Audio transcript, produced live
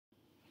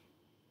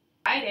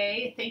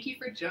Friday. Thank you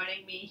for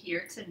joining me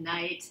here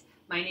tonight.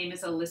 My name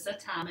is Alyssa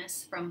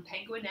Thomas from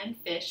Penguin and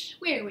Fish,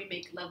 where we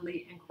make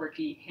lovely and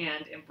quirky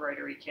hand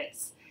embroidery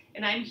kits.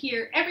 And I'm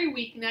here every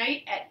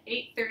weeknight at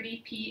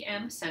 8:30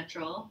 p.m.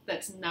 Central.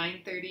 That's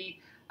 9:30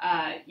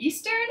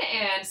 Eastern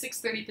and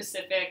 6:30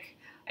 Pacific.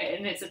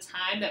 And it's a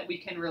time that we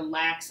can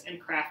relax and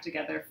craft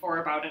together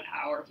for about an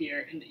hour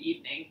here in the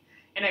evening.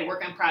 And I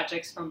work on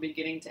projects from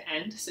beginning to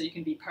end, so you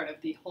can be part of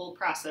the whole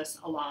process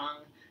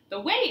along the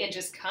way and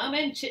just come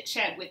and chit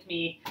chat with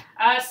me.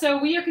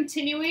 So we are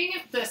continuing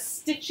the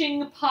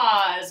stitching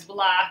pause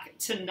block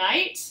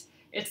tonight.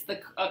 It's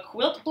a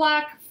quilt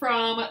block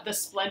from the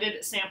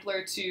Splendid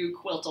Sampler to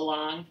Quilt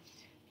Along.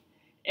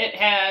 It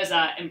has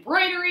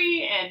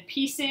embroidery and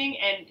piecing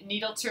and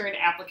Needleturn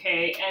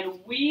applique, and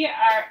we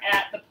are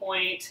at the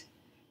point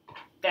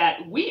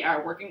that we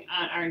are working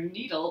on our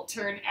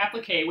Needleturn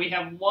applique. We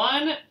have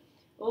one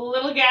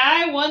little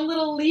guy, one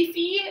little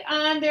leafy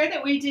on there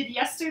that we did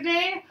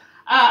yesterday.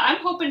 I'm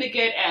hoping to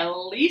get at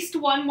least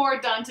one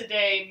more done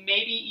today,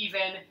 maybe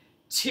even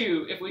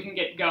two if we can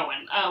get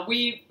going.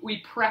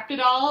 We prepped it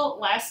all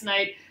last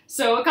night.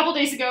 So a couple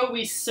days ago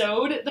we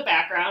sewed the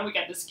background. We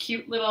got this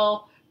cute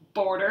little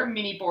border,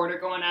 mini border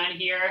going on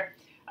here.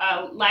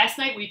 Last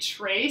night we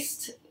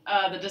traced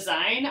the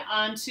design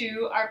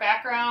onto our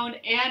background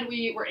and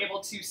we were able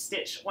to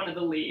stitch one of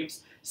the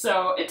leaves.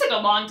 So it took a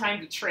long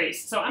time to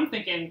trace. So I'm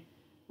thinking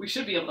we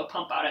should be able to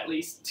pump out at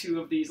least two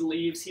of these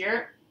leaves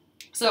here.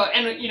 So,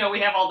 and you know, we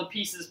have all the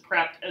pieces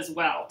prepped as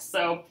well.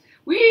 So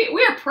we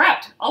are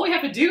prepped. All we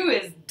have to do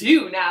is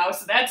do now.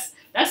 So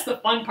that's the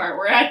fun part.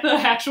 We're at the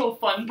actual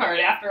fun part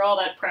after all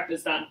that prep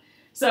is done.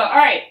 So, all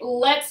right,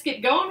 let's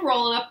get going,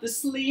 rolling up the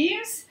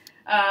sleeves.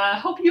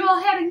 Hope you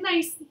all had a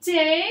nice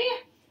day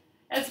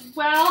as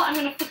well. I'm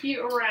going to flip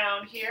you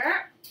around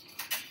here.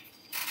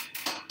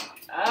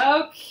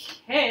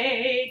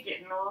 Okay,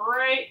 getting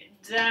right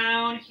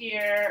down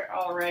here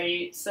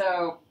already.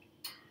 So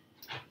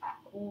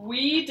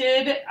we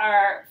did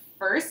our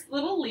first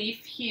little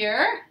leaf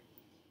here,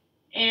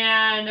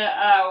 and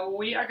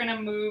we are going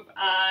to move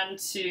on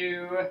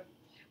to,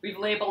 we've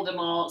labeled them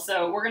all,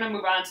 so we're going to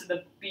move on to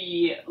the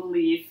bee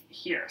leaf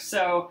here.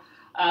 So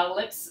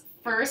let's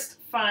first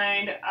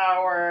find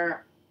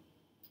our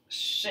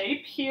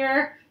shape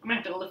here. I'm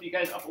going to have to lift you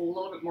guys up a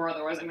little bit more,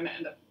 otherwise I'm going to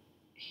end up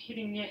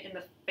hitting you in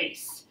the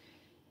face.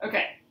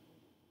 Okay,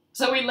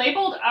 so we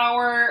labeled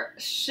our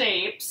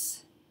shapes.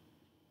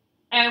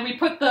 And we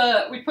put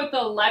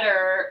the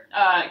letter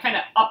kind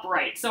of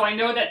upright, so I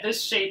know that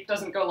this shape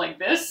doesn't go like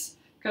this,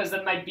 because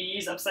then my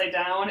bee's upside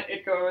down.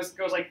 It goes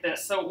like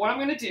this. So what I'm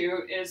going to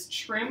do is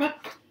trim.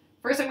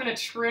 First, I'm going to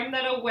trim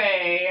that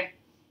away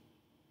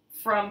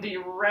from the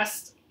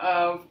rest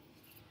of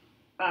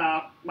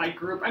my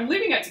group. I'm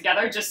leaving it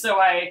together just so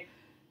I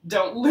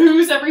don't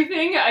lose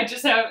everything. I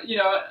just have, you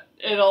know,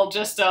 it'll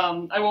just,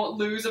 I won't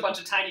lose a bunch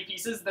of tiny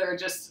pieces. They're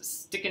just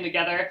sticking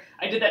together.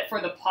 I did that for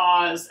the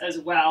paws as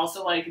well.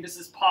 So like this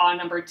is paw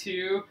number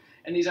 2,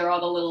 and these are all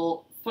the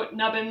little foot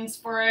nubbins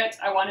for it.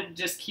 I wanted to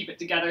just keep it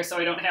together so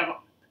I don't have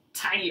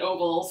tiny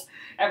ovals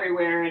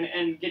everywhere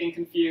and getting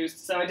confused.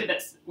 So I did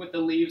that with the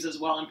leaves as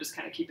well. I'm just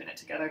kind of keeping it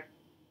together.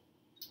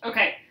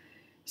 Okay,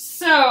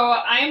 so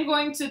I am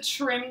going to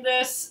trim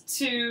this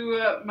to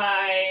a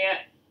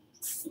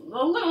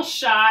little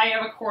shy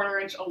of a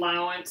 1/4 inch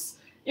allowance,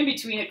 in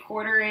between a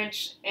 1/4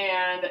 inch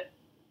and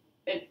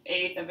an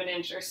 1/8 of an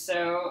inch or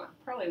so.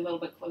 Probably a little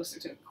bit closer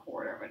to a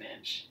 1/4 of an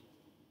inch.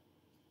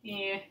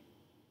 Yeah,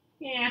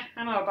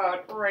 I'm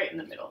about right in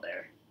the middle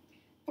there.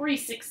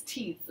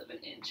 3/16 of an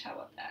inch, how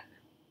about that?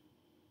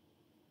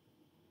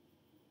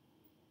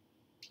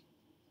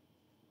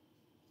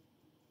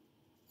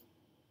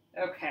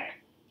 Okay,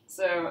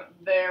 so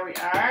there we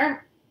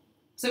are.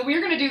 So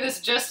we're going to do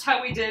this just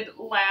how we did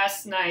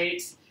last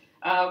night.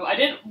 I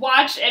didn't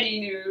watch any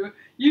new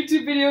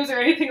YouTube videos or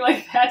anything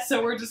like that,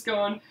 so we're just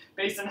going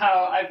based on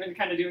how I've been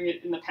kind of doing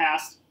it in the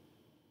past,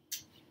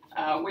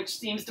 which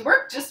seems to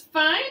work just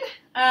fine.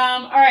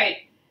 All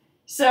right,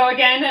 so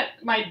again,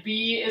 my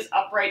bee is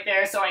up right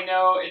there, so I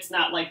know it's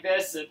not like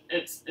this,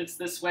 it's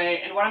this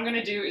way. And what I'm going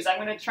to do is I'm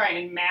going to try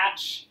and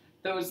match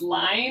those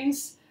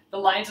lines, the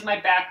lines of my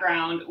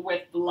background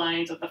with the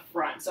lines of the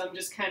front. So I'm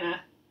just kind of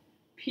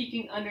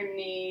peeking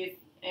underneath,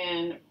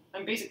 and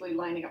I'm basically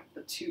lining up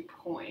the 2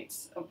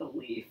 points of the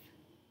leaf.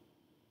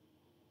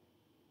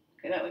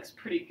 Okay, that looks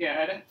pretty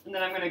good. And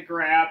then I'm going to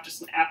grab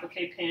just an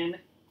applique pin.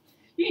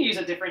 You can use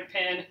a different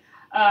pin.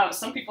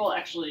 Some people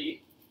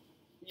actually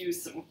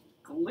use some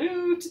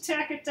glue to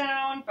tack it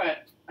down,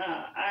 but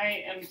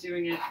I am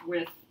doing it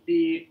with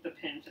the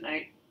pin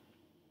tonight.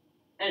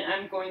 And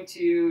I'm going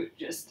to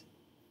just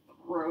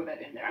throw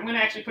that in there. I'm going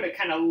to actually put it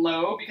kind of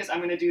low because I'm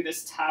going to do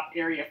this top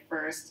area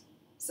first.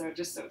 So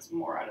just so it's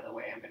more out of the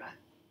way, I'm going to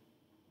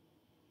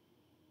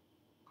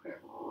put it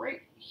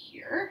right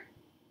here.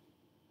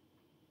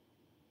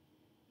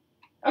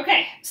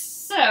 Okay,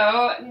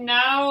 so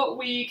now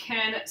we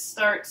can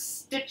start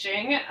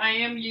stitching. I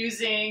am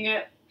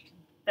using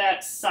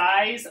that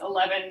size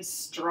 11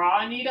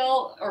 straw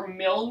needle, or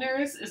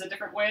Milner's is a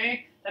different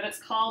way that it's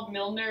called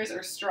Milner's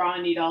or straw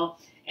needle.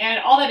 And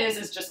all that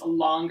is just a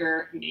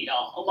longer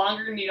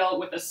needle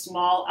with a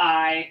small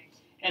eye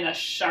and a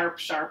sharp,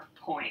 sharp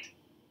point.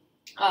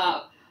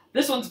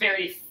 This one's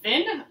very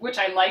thin, which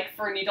I like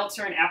for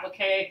Needleturn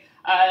applique.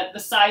 The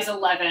size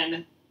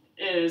 11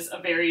 is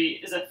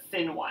a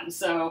thin one.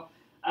 So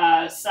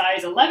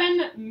size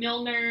 11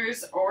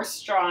 Milner's or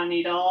straw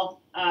needle,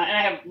 and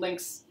I have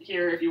links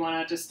here if you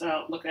want to just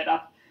look that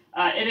up.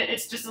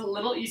 It's just a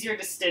little easier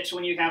to stitch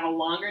when you have a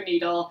longer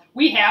needle.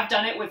 We have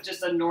done it with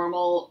just a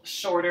normal,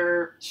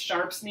 shorter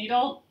sharps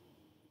needle,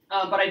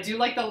 but I do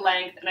like the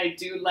length and I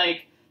do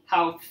like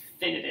how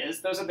thin it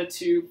is. Those are the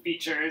two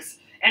features,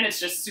 and it's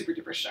just super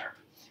duper sharp,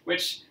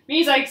 which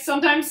means I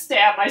sometimes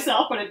stab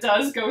myself, but it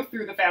does go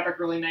through the fabric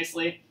really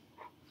nicely.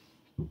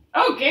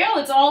 Oh, Gail,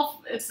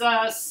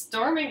 it's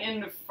storming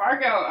in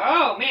Fargo.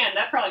 Oh man,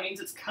 that probably means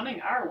it's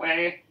coming our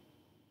way.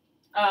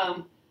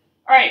 All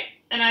right,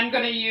 and I'm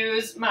going to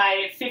use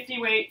my 50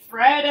 weight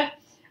thread.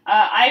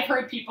 I've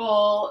heard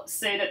people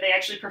say that they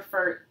actually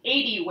prefer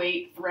 80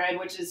 weight thread,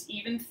 which is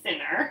even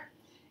thinner,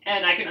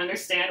 and I can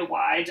understand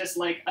why. Just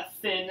like a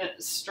thin,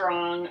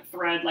 strong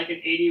thread, like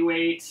an 80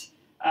 weight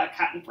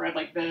cotton thread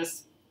like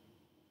this,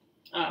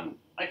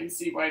 I can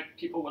see why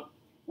people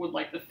would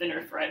like the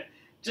thinner thread.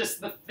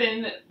 Just the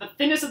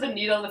thinness of the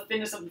needle, the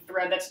thinness of the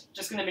thread, that's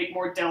just going to make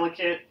more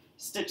delicate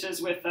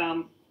stitches with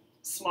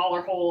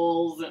smaller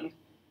holes.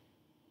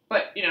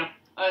 But, you know,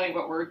 I think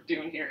what we're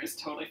doing here is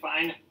totally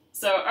fine.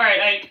 So, all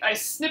right, I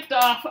snipped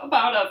off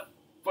about a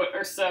foot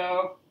or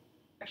so.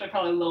 Actually,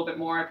 probably a little bit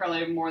more. I probably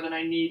have more than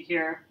I need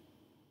here.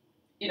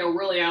 You know,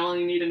 really, I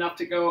only need enough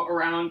to go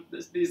around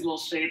these little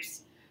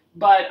shapes.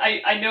 But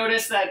I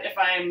noticed that if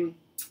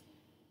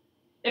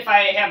I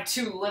have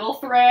too little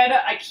thread,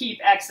 I keep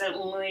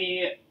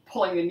accidentally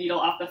pulling the needle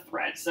off the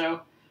thread.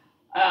 So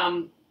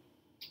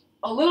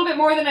a little bit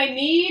more than I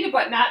need,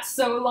 but not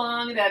so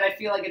long that I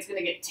feel like it's going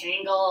to get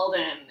tangled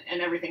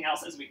and everything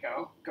else as we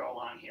go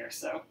along here.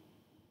 So,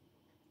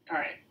 all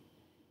right,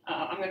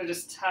 I'm going to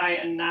just tie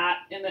a knot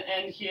in the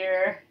end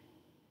here,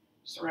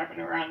 just wrapping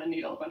around the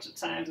needle a bunch of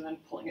times and then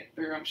pulling it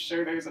through. I'm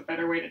sure there's a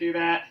better way to do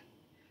that.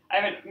 I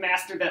haven't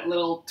mastered that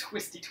little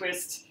twisty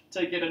twist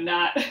to get a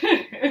knot.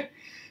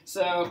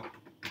 So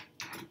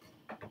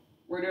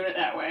we're doing it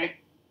that way.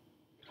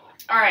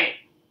 All right,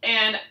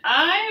 and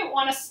I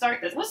want to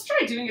start this. Let's try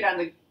doing it on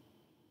the,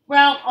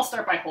 well, I'll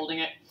start by holding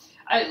it.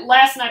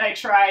 Last night I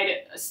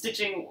tried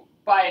stitching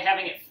by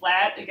having it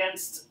flat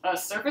against a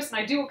surface, and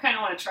I do kind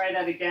of want to try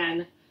that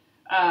again.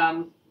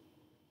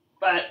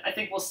 But I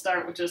think we'll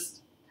start with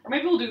just, or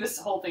maybe we'll do this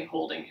whole thing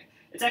holding it.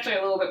 It's actually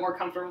a little bit more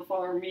comfortable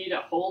for me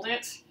to hold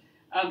it,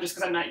 just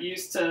because I'm not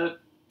used to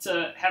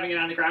having it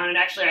on the ground. And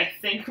actually, I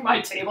think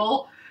my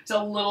table is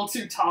a little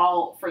too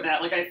tall for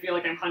that. Like, I feel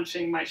like I'm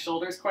hunching my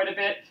shoulders quite a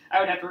bit. I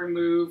would have to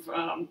remove,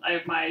 I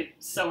have my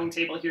sewing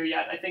table here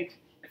yet. I think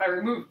if I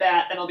remove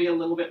that, then I'll be a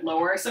little bit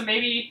lower. So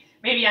maybe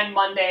on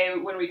Monday,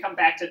 when we come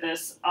back to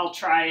this, I'll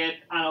try it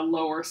on a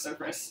lower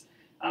surface.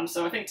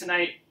 So I think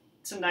tonight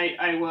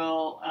I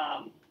will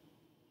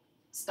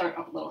start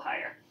up a little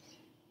higher,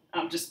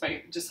 just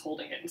by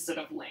holding it instead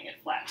of laying it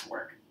flat to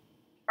work.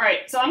 All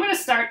right, so I'm going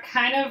to start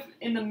kind of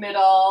in the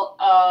middle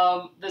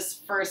of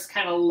this first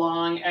kind of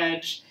long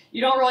edge. You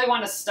don't really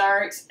want to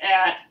start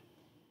at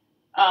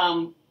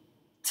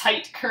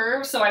tight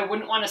curves, so I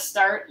wouldn't want to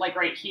start like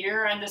right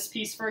here on this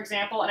piece, for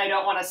example, and I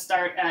don't want to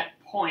start at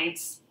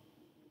points.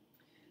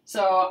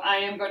 So I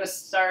am going to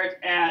start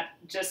at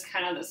just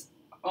kind of this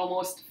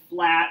almost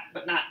flat,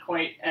 but not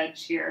quite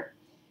edge here.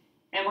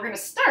 And we're going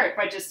to start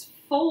by just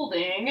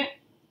folding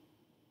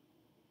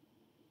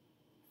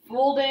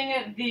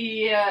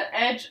the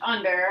edge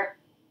under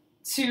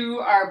to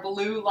our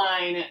blue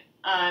line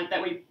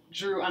that we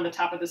drew on the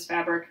top of this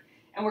fabric.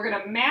 And we're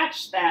going to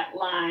match that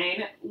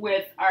line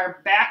with our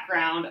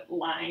background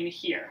line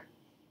here.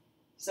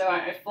 So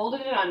I folded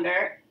it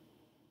under.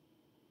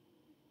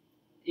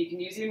 You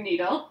can use your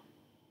needle.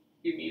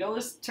 Your needle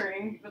is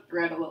turning the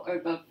thread a little, or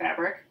the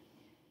fabric.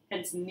 And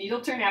it's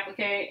Needleturn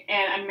applique,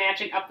 and I'm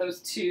matching up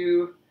those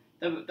two,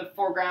 the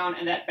foreground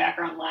and that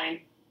background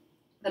line.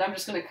 Then I'm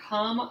just going to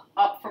come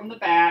up from the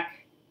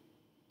back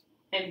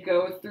and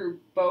go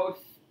through both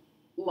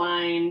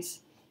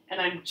lines,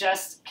 and I'm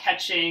just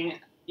catching,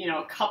 you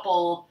know, a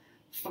couple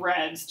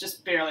threads,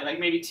 just barely, like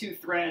maybe 2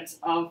 threads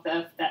of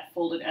that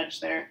folded edge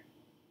there.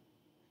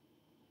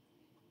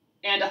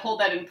 And to hold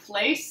that in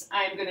place,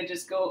 I'm going to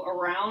just go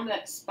around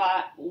that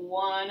spot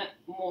one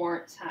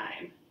more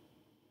time.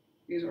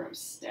 Here's where I'm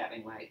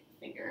stabbing my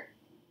finger.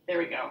 There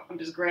we go. I'm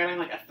just grabbing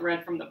like a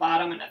thread from the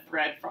bottom and a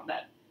thread from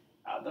that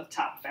the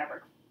top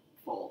fabric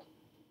fold.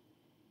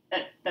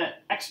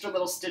 That extra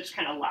little stitch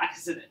kind of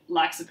locks it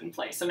in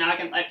place. So now I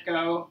can let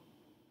go,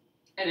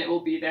 and it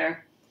will be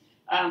there.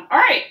 All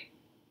right.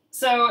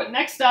 So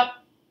next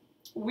up,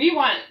 we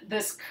want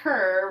this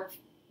curve.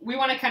 We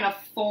want to kind of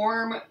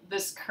form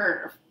this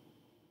curve,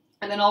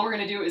 and then all we're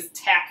going to do is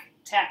tack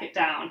it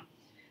down.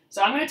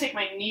 So I'm going to take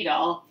my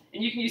needle,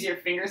 and you can use your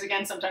fingers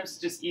again. Sometimes it's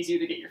just easier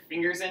to get your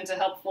fingers in to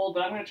help fold,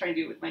 but I'm going to try and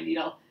do it with my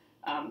needle.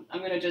 I'm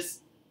going to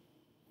just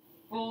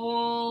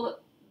fold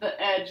the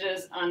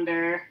edges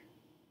under.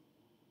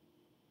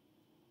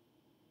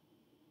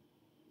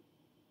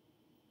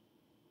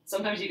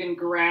 Sometimes you can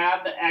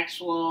grab the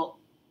actual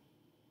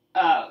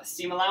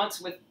seam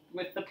allowance with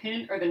the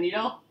pin or the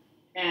needle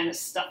and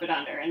stuff it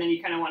under, and then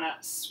you kind of want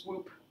to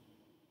swoop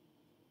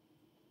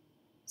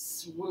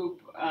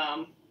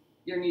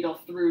your needle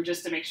through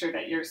just to make sure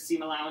that your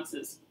seam allowance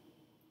is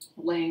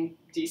laying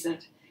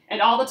decent. And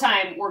all the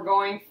time we're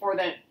going for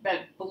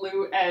that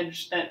blue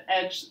edge, that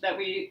edge that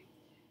we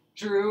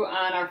drew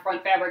on our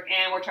front fabric,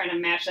 and we're trying to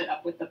match that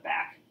up with the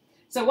back.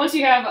 So once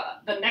you have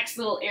the next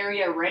little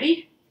area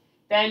ready,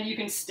 then you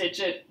can stitch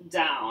it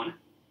down.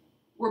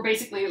 We're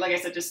basically, like I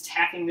said, just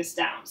tacking this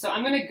down. So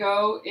I'm going to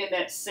go in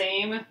that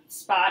same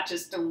spot,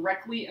 just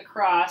directly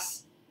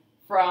across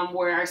from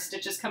where our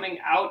stitch is coming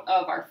out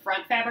of our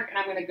front fabric, and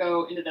I'm going to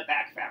go into the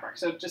back fabric.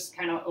 So just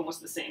kind of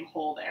almost the same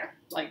hole there,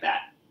 like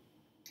that.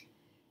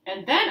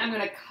 And then I'm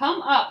going to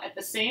come up at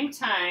the same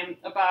time,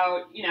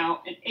 about, you know,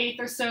 an 1/8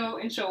 or so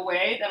inch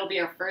away. That'll be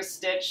our first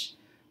stitch.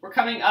 We're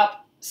coming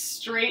up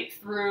straight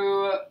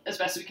through, as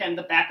best we can,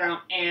 the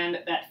background and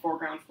that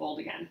foreground fold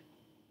again.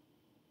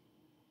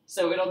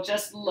 So it'll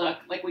just look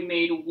like we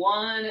made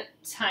one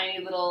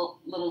tiny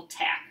little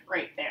tack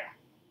right there.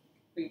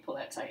 We can pull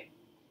that tight.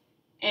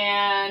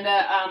 And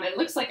it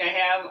looks like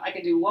I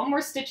can do one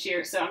more stitch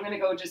here. So I'm going to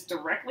go just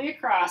directly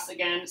across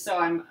again. So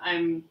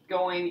I'm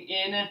going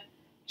in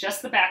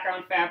just the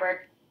background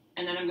fabric,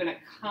 and then I'm going to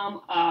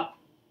come up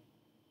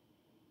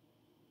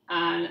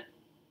on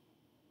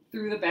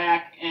through the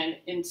back and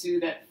into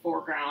that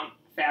foreground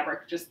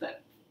fabric, just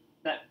that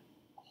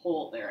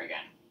hole there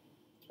again,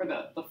 or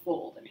the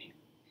fold, I mean.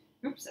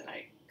 Oops, and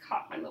I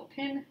caught my little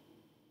pin.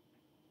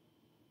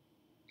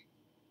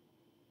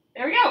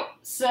 There we go.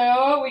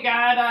 So we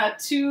got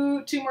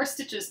two more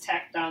stitches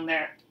tacked down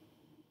there.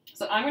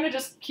 So I'm going to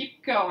just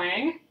keep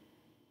going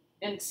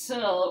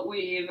until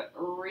we've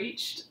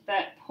reached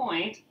that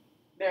point.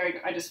 There I go.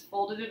 I just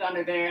folded it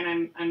under there,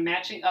 and I'm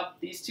matching up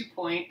these 2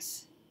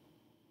 points,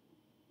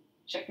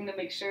 checking to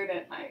make sure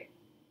that my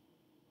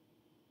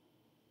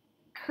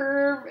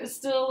curve is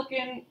still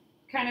looking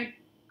kind of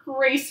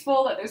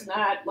graceful, that there's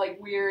not like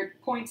weird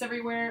points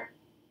everywhere.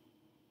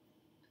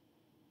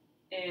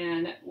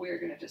 And we're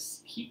going to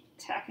just keep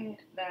tacking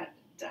that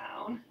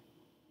down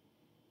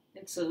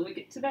until we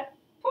get to that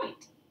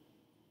point,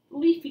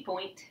 leafy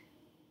point.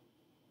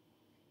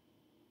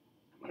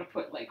 I'm going to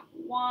put like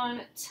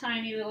one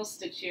tiny little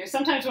stitch here.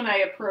 Sometimes when I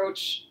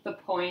approach the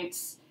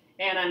points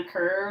and on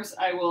curves,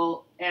 I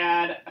will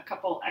add a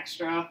couple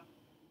extra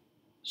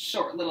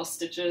short little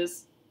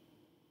stitches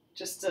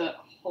just to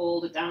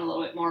hold it down a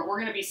little bit more. We're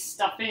going to be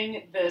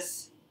stuffing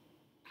this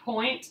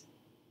point,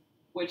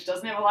 which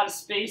doesn't have a lot of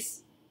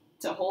space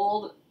to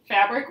hold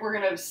fabric. We're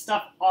going to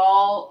stuff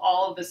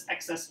all of this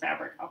excess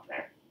fabric up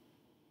there.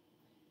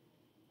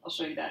 I'll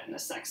show you that in a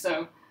sec.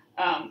 So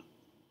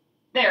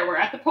there, we're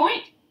at the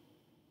point,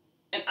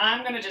 and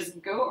I'm going to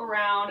just go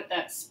around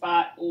that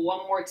spot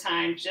one more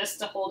time just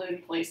to hold it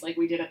in place like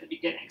we did at the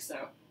beginning.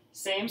 So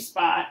same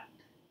spot,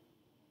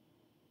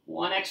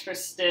 one extra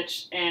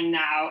stitch, and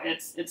now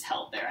it's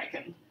held there. I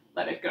can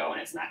let it go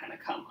and it's not going to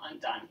come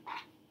undone.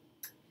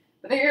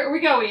 But there we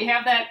go. We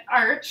have that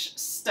arch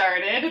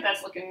started.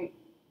 That's looking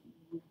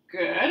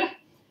good.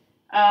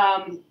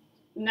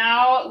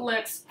 Now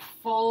let's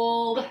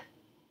fold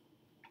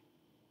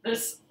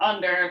this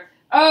under.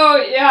 Oh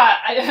yeah,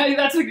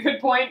 that's a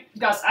good point,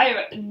 Gus. I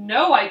have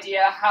no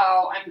idea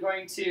how I'm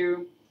going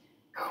to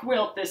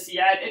quilt this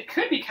yet. It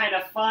could be kind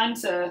of fun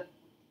to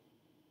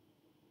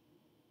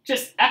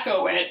just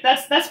echo it.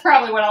 That's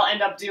probably what I'll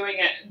end up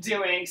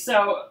doing.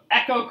 So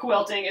echo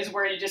quilting is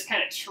where you just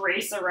kind of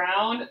trace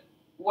around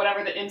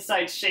whatever the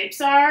inside shapes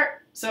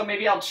are. So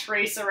maybe I'll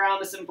trace around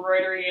this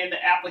embroidery and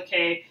the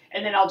applique,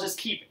 and then I'll just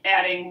keep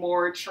adding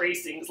more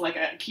tracings, like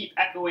keep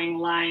echoing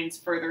lines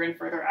further and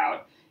further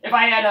out. If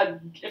I had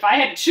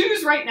to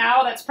choose right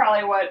now, that's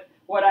probably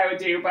what I would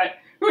do. But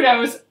who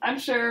knows? I'm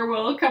sure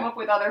we'll come up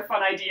with other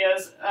fun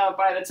ideas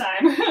by the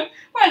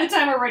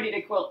time we're ready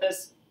to quilt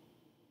this.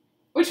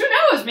 Which, who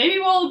knows? Maybe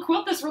we'll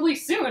quilt this really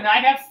soon. I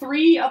have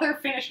 3 other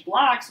finished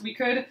blocks. We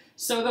could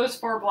sew those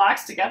 4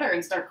 blocks together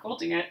and start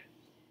quilting it.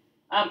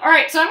 All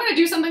right, so I'm going to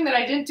do something that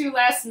I didn't do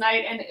last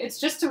night, and it's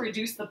just to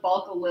reduce the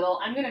bulk a little.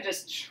 I'm going to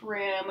just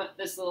trim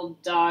this little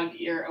dog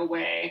ear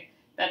away.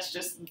 That's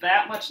just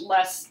that much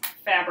less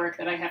fabric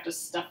that I have to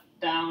stuff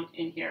down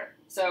in here.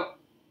 So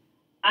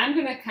I'm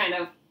going to kind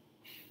of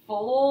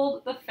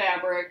fold the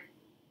fabric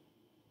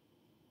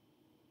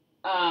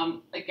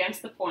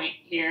against the point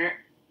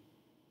here,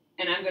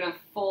 and I'm going to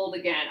fold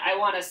again. I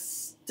want to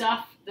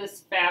stuff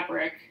this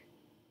fabric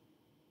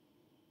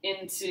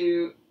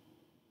into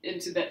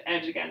that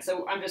edge again.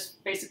 So I'm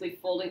just basically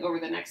folding over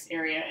the next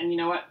area. And you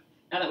know what?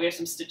 Now that we have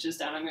some stitches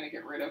down, I'm going to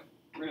get rid of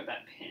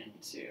that pin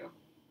too.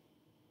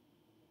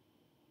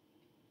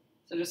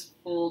 So just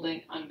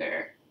folding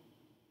under.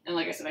 And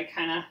like I said, I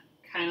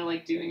kind of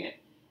like doing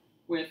it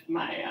with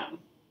my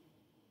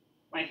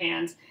my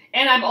hands.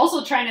 And I'm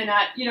also trying to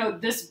not, you know,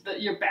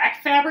 your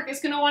back fabric is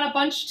going to want a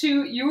bunch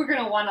too. You are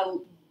going to want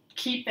to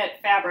keep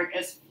that fabric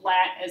as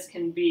flat as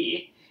can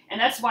be. And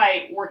that's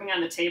why working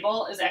on the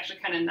table is actually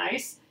kind of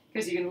nice,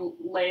 because you can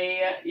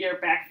lay your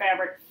back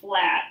fabric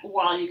flat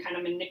while you kind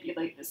of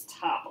manipulate this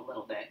top a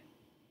little bit.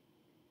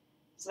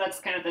 So that's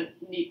kind of the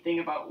neat thing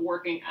about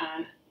working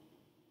on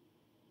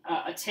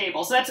a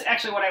table. So that's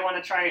actually what I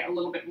want to try a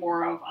little bit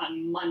more of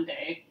on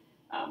Monday,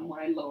 when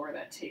I lower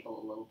that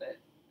table a little bit.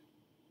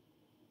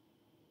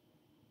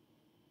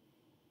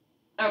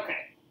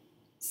 Okay,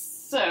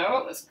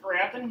 so let's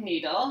grab the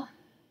needle.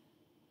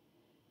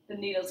 The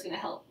needle's going to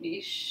help me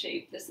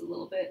shape this a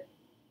little bit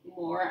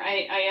more.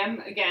 I am,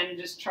 again,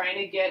 just trying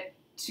to get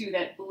to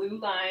that blue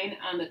line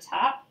on the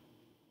top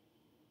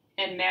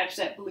and match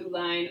that blue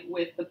line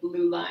with the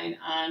blue line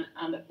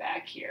on the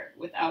back here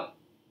without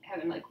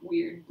having like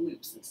weird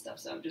bloops and stuff.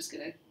 So I'm just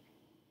going to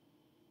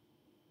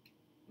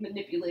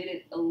manipulate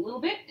it a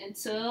little bit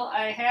until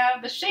I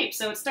have the shape.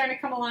 So it's starting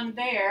to come along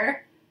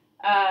there.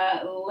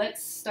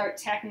 Let's start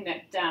tacking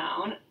that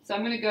down. So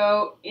I'm going to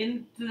go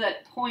into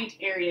that point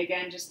area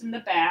again, just in the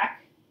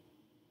back.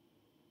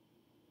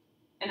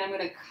 And I'm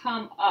going to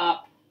come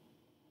up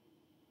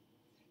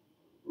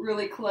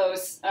really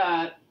close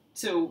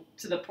to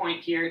the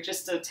point here,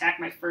 just to tack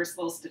my first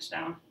little stitch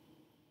down.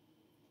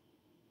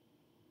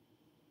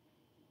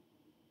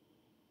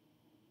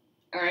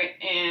 All right,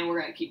 and we're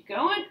going to keep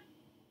going.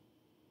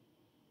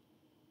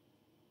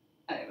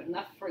 I have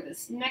enough for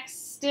this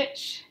next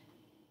stitch.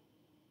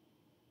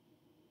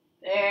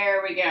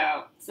 There we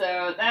go.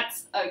 So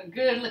that's a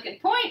good looking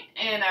point,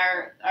 and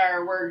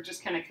we're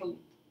just kind of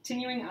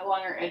continuing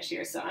along our edge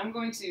here. So I'm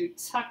going to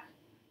tuck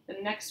the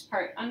next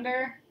part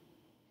under.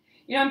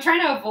 You know, I'm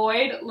trying to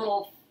avoid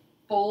little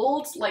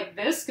folds like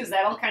this, because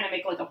that'll kind of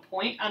make like a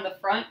point on the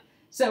front.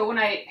 So when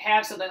I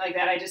have something like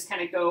that, I just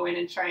kind of go in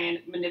and try and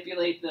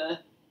manipulate the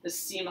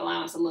seam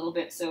allowance a little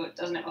bit so it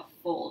doesn't have a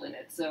fold in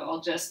it. So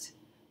I'll just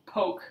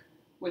poke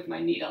with my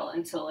needle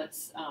until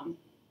it's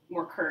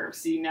more curved.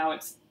 See, now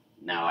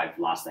I've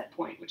lost that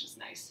point, which is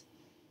nice.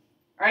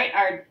 All right,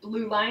 our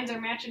blue lines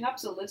are matching up,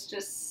 so let's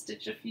just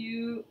stitch a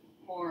few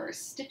more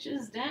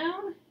stitches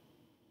down.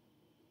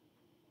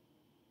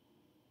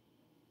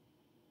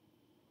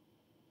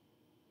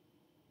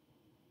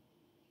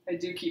 I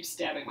do keep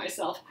stabbing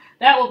myself.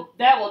 That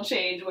will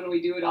change when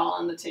we do it all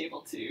on the table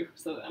too.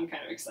 So I'm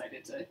kind of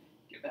excited to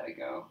give that a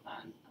go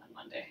on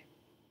Monday.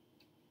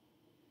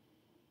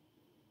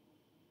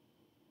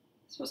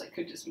 I suppose I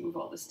could just move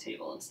all this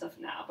table and stuff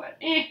now,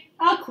 but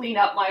I'll clean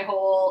up my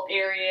whole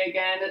area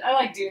again. I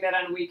like doing that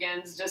on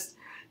weekends. Just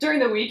during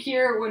the week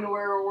here when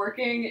we're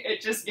working,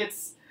 it just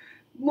gets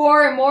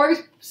more and more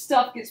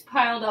stuff gets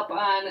piled up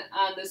on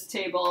this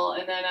table,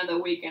 and then on the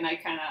weekend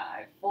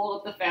I fold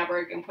up the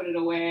fabric and put it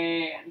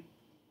away and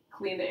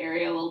clean the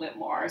area a little bit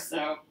more.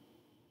 So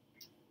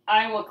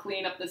I will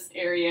clean up this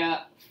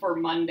area for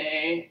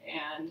Monday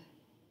and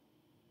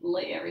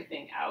lay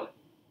everything out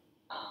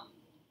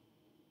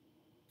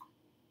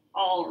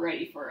all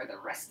ready for the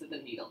rest of the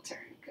needle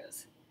turn,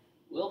 because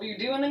we'll be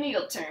doing the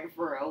needle turn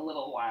for a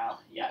little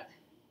while yet.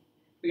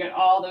 We got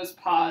all those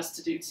paws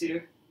to do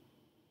too.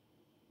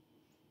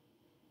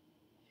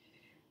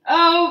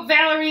 Oh,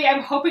 Valerie,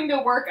 I'm hoping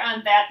to work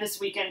on that this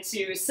weekend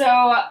too.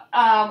 So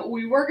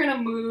we were going to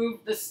move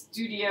the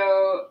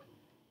studio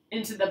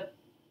into the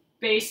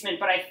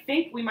basement, but I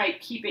think we might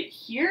keep it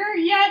here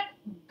yet.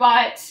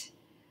 But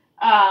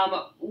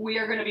we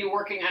are going to be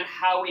working on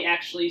how we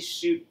actually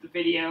shoot the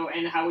video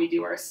and how we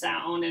do our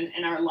sound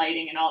and our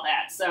lighting and all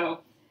that.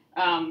 So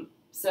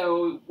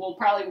so we'll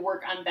probably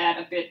work on that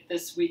a bit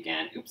this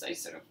weekend. Oops, I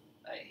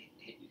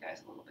hit you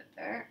guys a little bit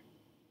there.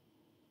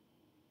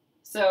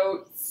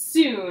 So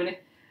soon,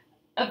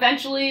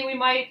 eventually we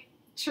might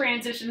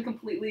transition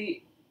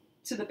completely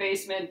to the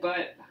basement,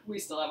 but we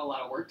still have a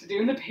lot of work to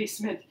do in the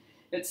basement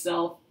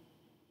itself.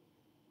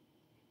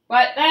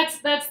 But that's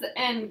the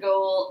end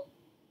goal.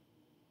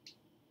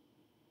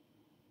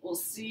 We'll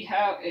see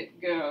how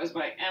it goes,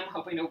 but I am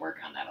hoping to work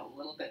on that a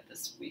little bit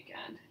this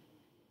weekend.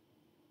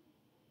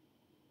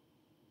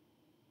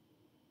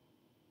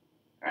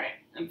 All right,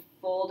 I'm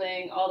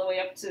folding all the way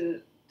up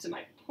to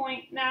my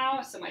point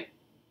now, so my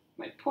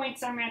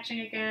points are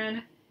matching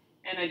again,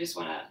 and I just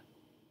want to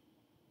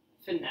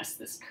finesse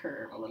this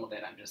curve a little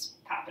bit. I'm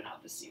just popping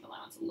out the seam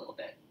allowance a little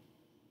bit.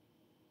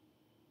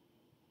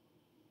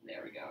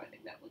 There we go. I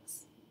think that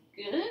looks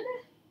good.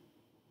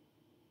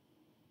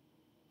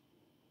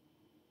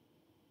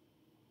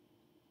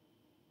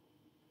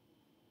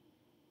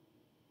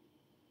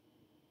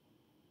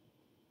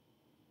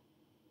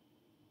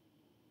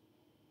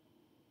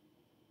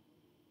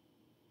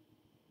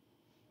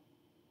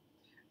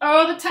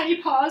 Oh, the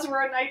tiny paws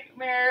were a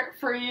nightmare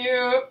for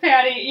you,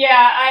 Patty.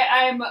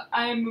 Yeah,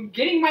 I'm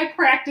getting my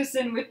practice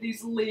in with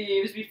these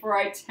leaves before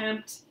I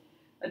attempt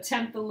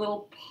the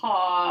little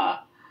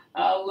paw,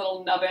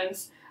 little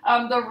nubbins.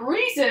 The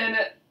reason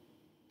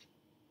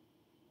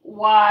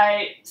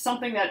why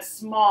something that's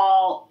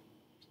small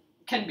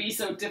can be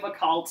so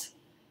difficult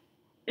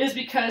is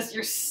because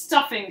you're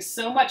stuffing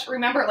so much.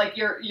 Remember, like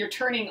you're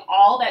turning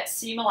all that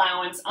seam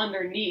allowance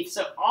underneath,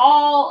 so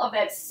all of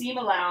that seam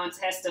allowance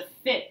has to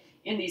fit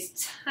in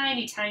these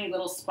tiny, tiny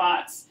little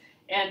spots,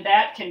 and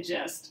that can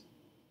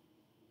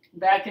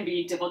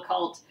be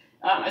difficult,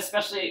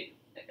 especially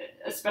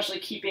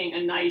keeping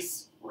a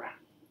nice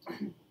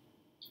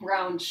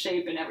round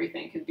shape and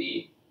everything can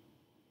be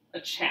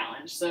a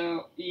challenge.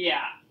 So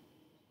yeah.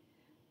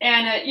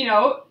 And, you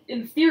know,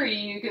 in theory,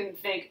 you can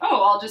think,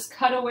 oh, I'll just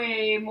cut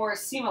away more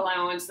seam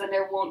allowance, then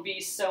there won't be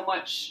so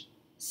much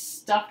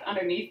stuffed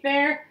underneath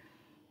there.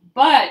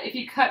 But if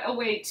you cut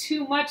away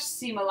too much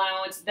seam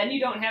allowance, then you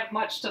don't have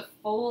much to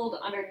fold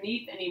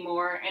underneath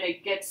anymore, and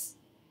it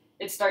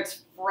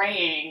starts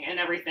fraying and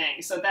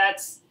everything. So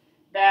that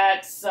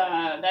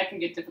can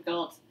get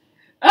difficult.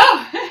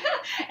 Oh,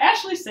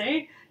 Ashley,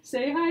 say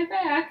hi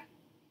back.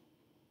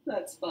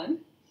 That's fun.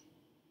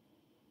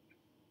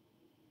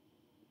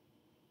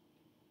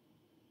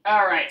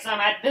 All right, so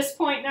I'm at this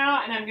point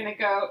now, and I'm going to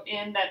go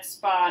in that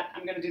spot.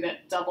 I'm going to do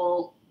that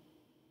double,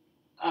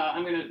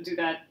 I'm going to do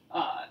that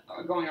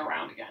going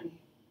around again.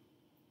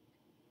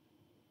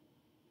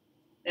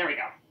 There we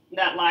go.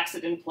 That locks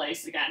it in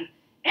place again.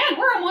 And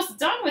we're almost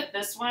done with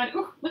this one.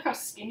 Ooh, look how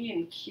skinny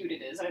and cute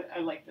it is. I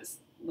like this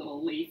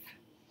little leaf.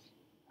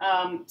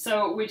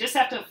 So we just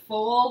have to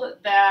fold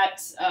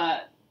that,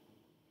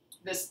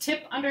 this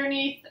tip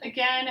underneath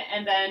again,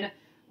 and then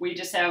we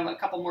just have a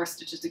couple more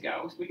stitches to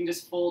go. We can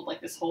just fold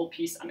like this whole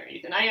piece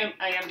underneath. And I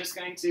am just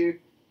going to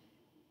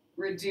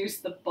reduce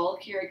the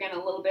bulk here again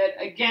a little bit.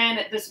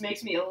 Again, this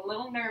makes me a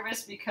little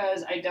nervous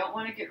because I don't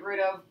want to get rid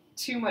of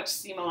too much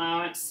seam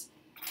allowance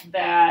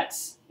that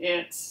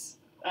it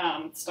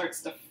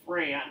starts to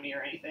fray on me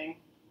or anything.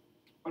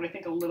 But I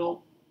think a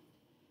little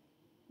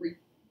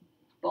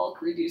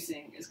bulk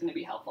reducing is going to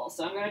be helpful.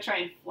 So I'm going to try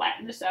and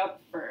flatten this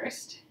out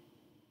first.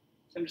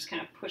 So I'm just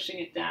kind of pushing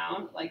it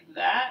down like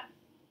that.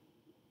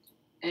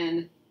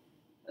 And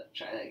let's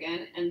try that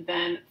again, and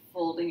then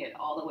folding it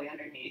all the way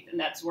underneath, and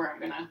that's where I'm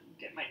gonna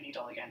get my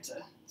needle again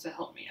to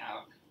help me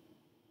out.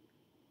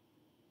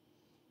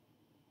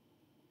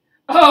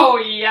 Oh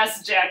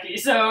yes, Jackie,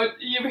 so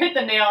you hit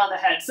the nail on the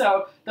head.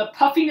 So the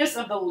puffiness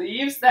of the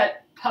leaves,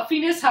 that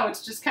puffiness, how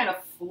it's just kind of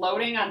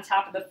floating on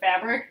top of the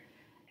fabric,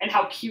 and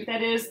how cute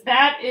that is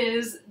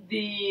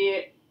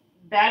the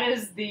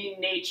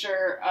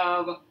nature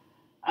of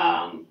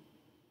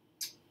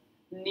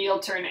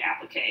Needleturn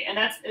applique, and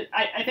I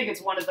think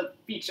it's one of the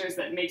features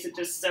that makes it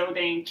just so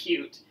dang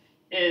cute,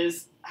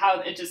 is how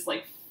it just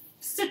like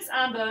sits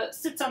on the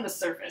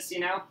surface,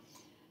 you know.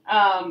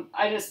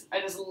 I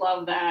just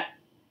love that.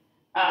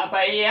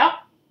 But yeah,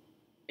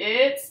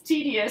 it's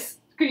tedious.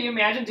 Could you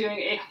imagine doing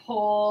a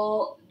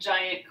whole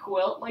giant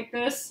quilt like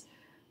this?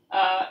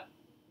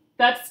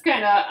 That's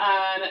kind of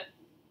on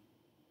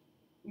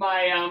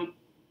my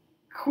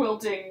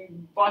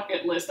quilting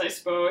bucket list, I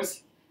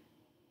suppose.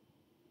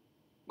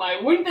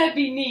 Wouldn't that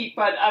be neat?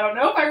 But I don't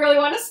know if I really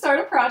want to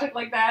start a project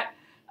like that.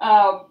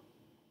 But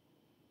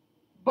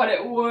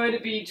it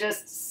would be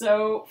just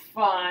so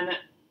fun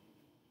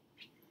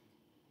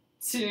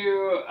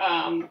to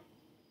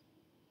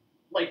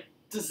like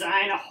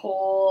design a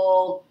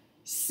whole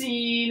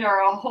scene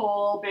or a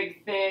whole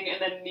big thing and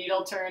then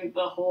needle turn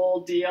the whole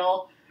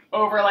deal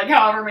over like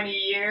however many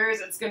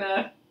years it's going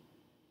to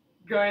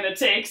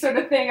take, sort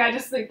of thing. I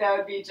just think that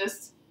would be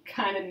just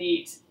kind of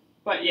neat.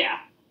 But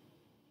yeah.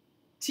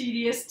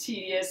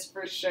 Tedious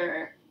for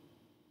sure.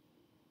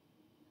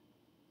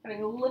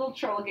 Having a little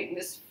trouble getting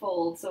this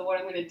fold, so what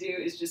I'm going to do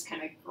is just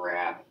kind of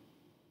grab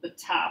the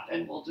top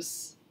and we'll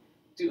just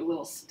do a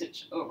little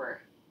stitch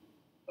over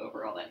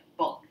all that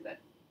bulk that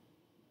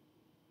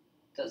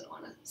doesn't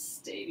want to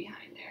stay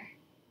behind there.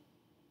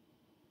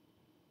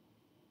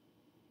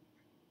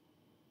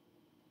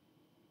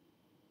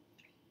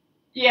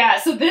 Yeah,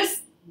 so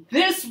this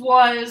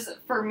was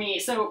for me.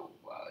 So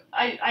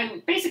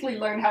I basically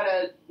learned how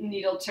to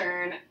needle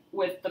turn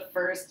with the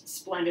first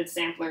Splendid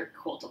Sampler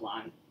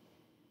quilt-along.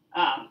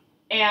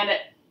 And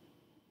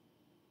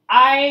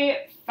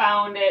I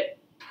found it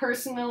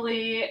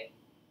personally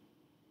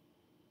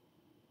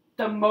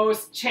the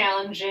most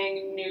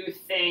challenging new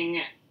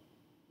thing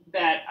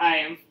that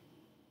I've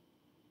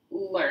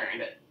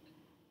learned.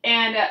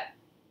 And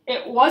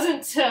it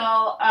wasn't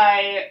till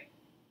I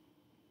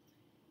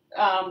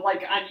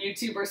like on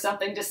YouTube or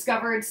something,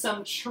 discovered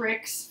some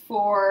tricks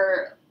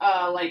for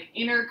like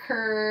inner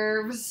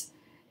curves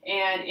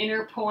and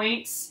inner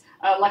points.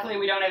 Luckily,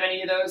 we don't have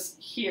any of those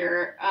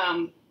here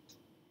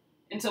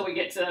until we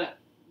get to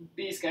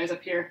these guys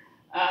up here.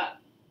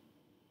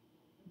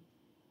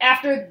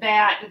 After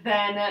that,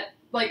 then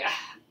like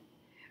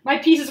my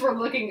pieces were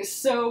looking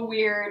so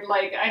weird.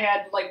 Like I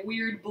had like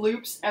weird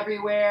bloops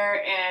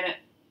everywhere, and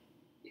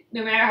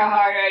no matter how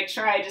hard I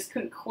tried, I just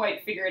couldn't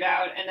quite figure it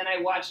out. And then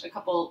I watched a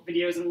couple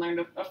videos and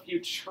learned a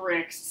few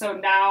tricks. So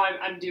now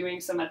I'm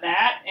doing some of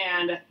that,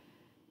 and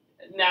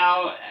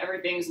now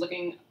everything's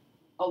looking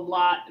a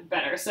lot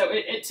better. So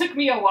it took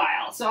me a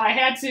while. So I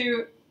had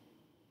to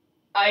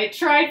I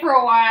tried for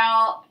a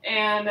while,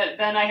 and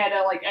then I had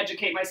to like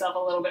educate myself a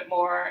little bit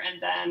more,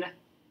 and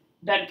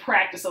then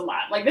practice a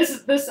lot. Like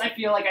this I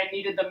feel like I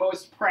needed the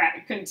most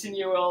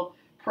continual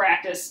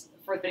practice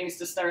for things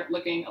to start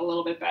looking a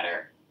little bit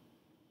better.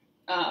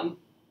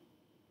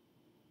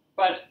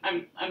 But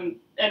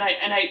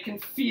I can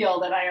feel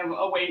that I have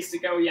a ways to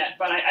go yet.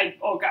 But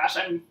oh gosh,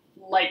 I'm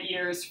light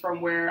years from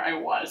where I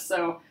was.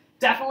 So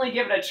definitely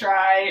give it a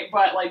try,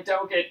 but like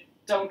don't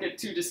get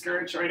too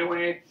discouraged right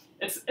away.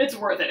 It's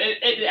worth it.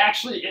 It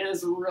actually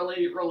is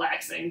really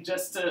relaxing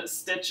just to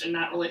stitch and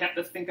not really have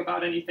to think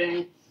about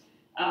anything.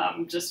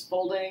 Just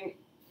folding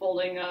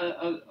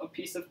a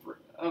piece of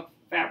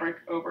fabric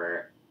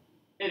over,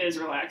 it is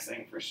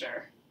relaxing for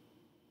sure.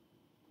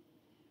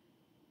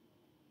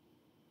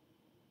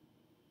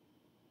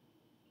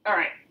 All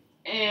right,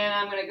 and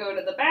I'm gonna go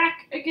to the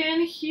back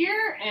again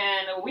here,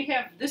 and we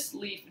have this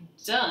leaf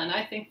done.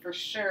 I think for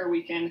sure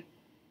we can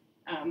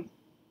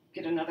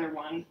get another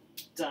one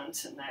done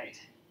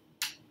tonight.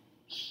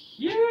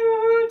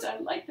 Cute! I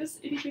like this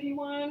itty bitty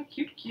one.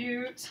 Cute,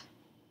 cute.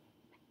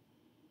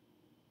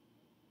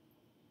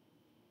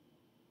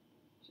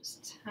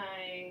 Just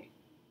tying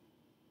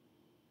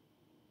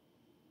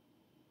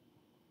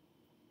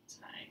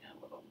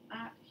a little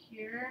knot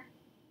here.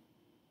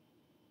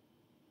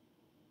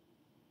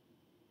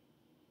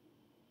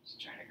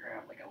 Just trying to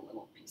grab like a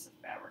little piece of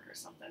fabric or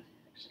something.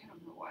 Actually, I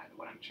don't know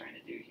what I'm trying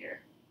to do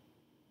here.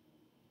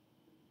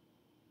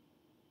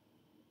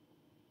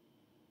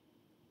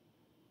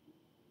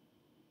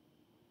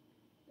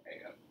 There you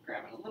go.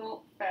 Grabbing a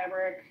little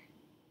fabric.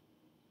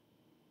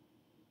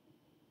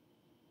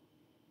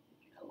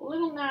 A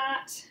little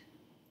knot.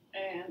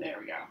 And there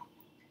we go.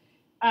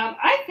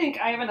 I think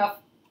I have enough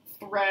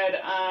thread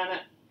on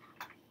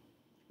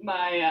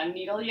my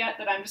needle yet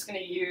that I'm just going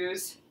to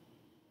use.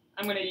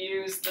 I'm going to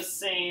use the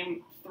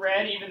same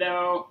thread, even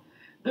though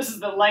this is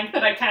the length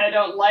that I kind of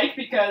don't like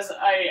because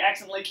I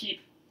accidentally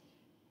keep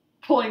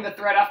pulling the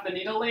thread off the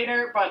needle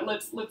later. But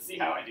let's see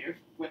how I do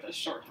with a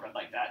short thread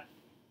like that.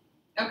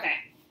 Okay,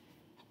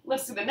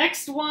 let's do the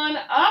next one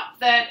up.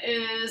 That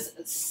is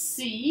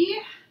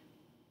C.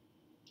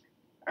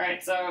 All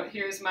right, so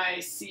here's my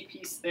C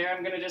piece there.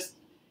 I'm going to just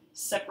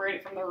separate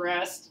it from the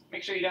rest.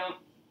 Make sure you don't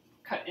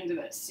cut into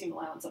that seam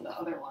allowance on the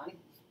other one.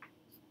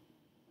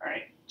 All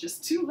right,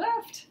 just 2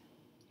 left.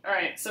 All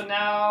right, so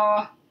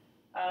now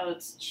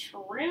let's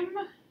trim.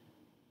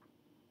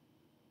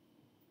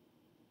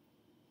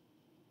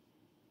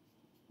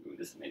 Ooh,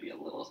 this may be a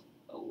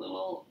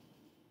little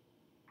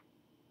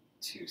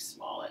too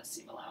small at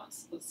seam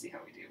allowance. Let's see how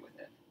we do with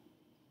it.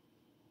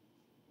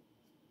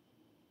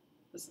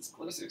 This is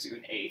closer to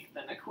an 1/8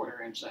 than a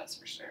 1/4 inch, that's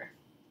for sure.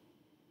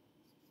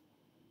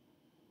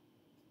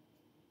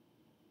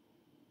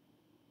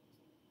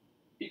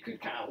 You could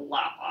kind of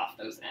lop off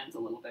those ends a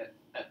little bit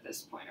at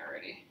this point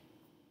already.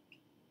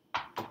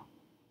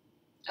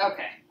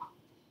 Okay.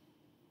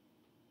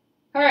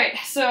 All right,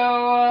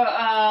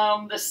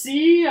 so the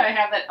C, I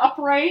have that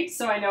upright,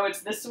 so I know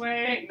it's this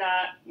way,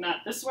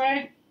 not this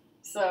way.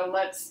 So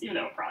let's, even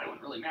though it probably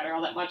wouldn't really matter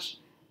all that much,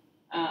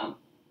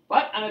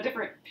 but on a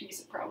different piece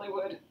it probably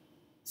would.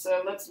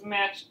 So let's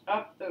match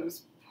up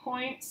those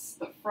points,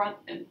 the front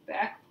and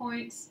back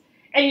points.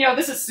 And you know,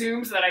 this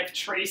assumes that I've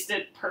traced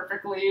it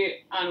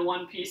perfectly on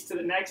one piece to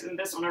the next, and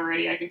this one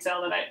already, I can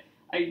tell that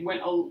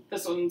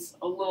this one's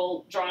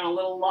drawn a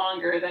little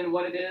longer than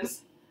what it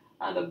is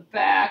on the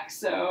back,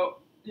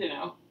 so, you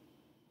know,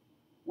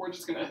 we're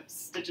just gonna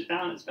stitch it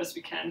down as best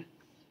we can.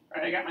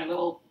 All right, I got my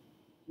little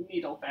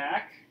needle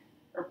back,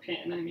 or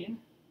pin, I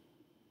mean.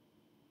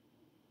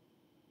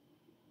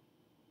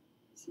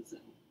 This is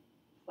in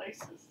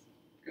place as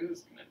good as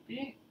it's gonna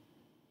be.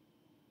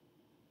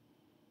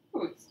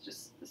 Oh, it's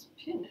just, this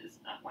pin is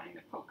not wanting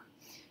to poke.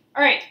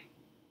 All right,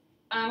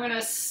 I'm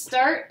gonna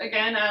start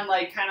again on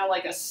like kind of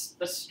like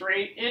the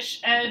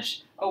straight-ish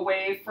edge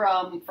away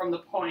from the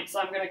point. So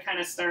I'm gonna kind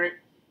of start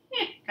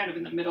kind of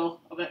in the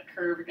middle of that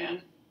curve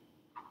again.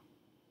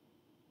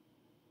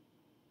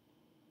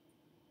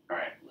 All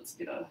right, let's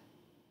get a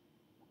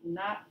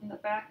knot in the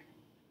back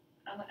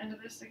on the end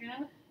of this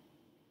again.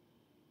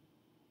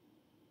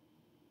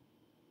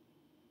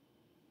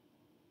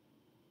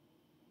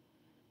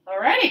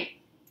 Alrighty,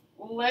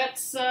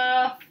 let's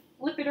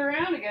flip it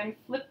around again.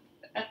 Flip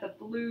at the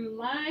blue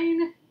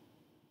line.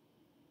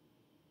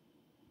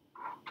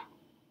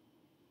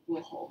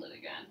 We'll hold it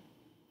again.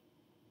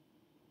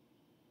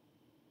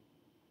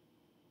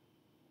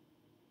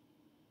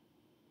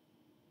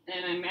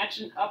 And I'm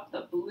matching up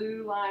the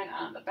blue line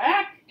on the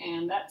back,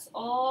 and that's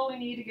all we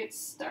need to get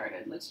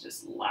started. Let's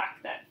just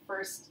lock that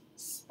first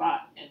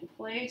spot in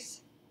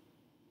place.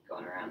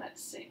 Going around that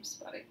same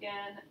spot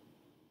again.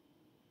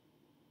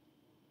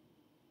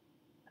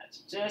 That's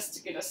just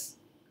to get us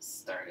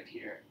started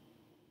here.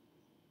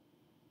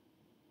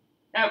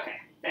 Okay,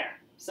 there.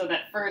 So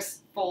that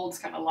first fold's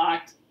kind of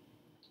locked.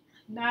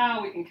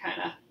 Now we can kind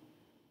of,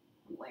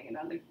 I'm laying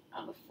it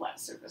on the flat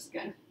surface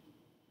again.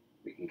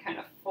 We can kind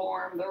of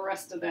form the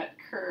rest of that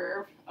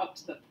curve up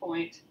to the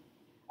point.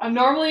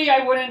 Normally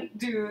I wouldn't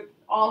do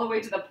all the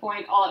way to the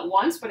point all at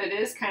once, but it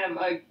is kind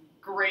of a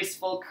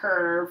graceful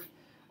curve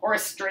or a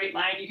straight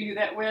line you can do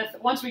that with.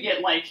 Once we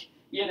get like,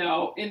 you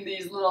know, in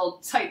these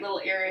little tight little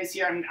areas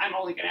here, I'm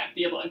only gonna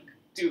be able to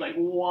do like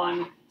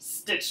one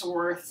stitch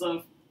worth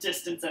of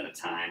distance at a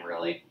time,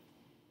 really.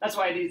 That's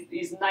why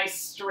these nice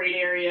straight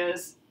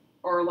areas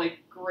or like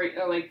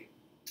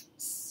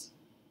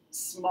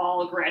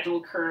small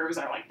gradual curves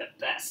are like the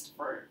best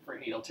for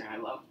needle turn. I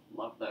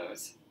love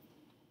those.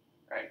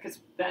 All right, because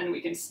then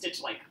we can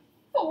stitch like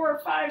 4 or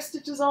 5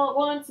 stitches all at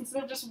once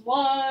instead of just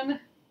one.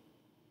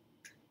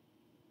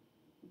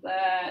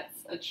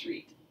 That's a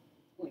treat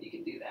when you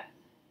can do that.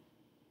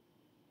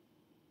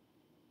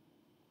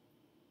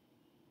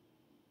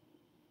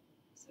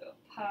 So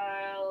a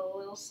pile of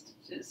little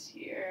stitches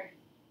here.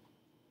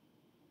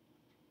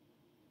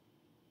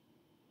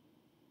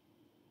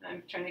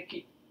 I'm trying to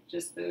keep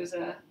just those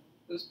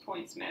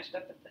points matched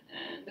up at the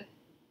end.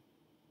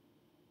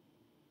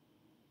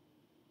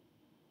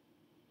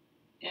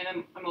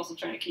 And I'm also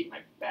trying to keep my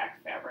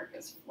back fabric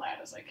as flat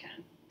as I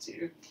can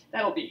too.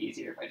 That'll be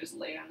easier if I just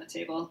lay it on the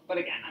table. But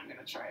again, I'm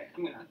gonna try it.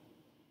 I'm gonna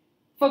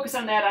focus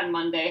on that on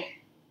Monday,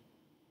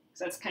 because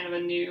that's kind of a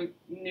new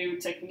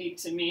technique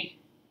to me.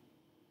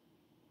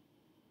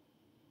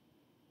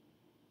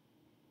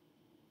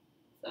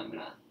 So I'm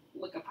gonna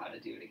look up how to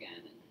do it again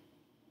and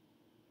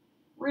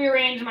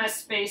rearrange my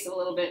space a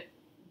little bit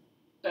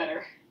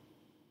better.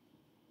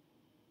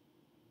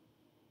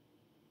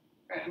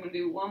 All right, I'm gonna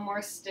do one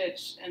more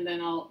stitch and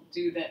then I'll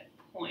do that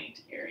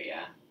point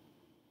area.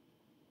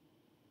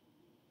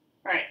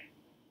 All right,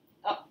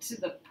 up to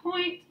the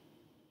point.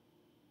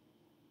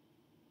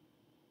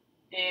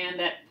 And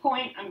that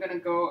point, I'm gonna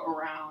go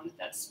around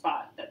that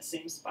spot, that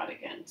same spot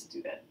again, to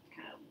do that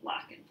kind of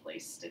lock in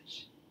place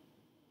stitch.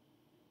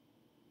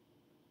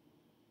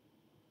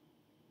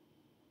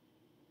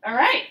 All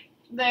right,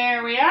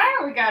 there we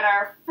are. We got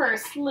our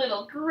first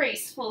little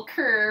graceful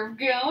curve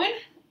going.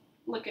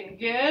 Looking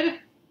good.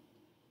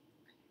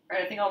 All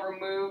right, I think I'll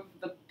remove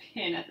the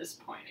pin at this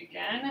point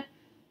again.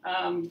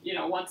 You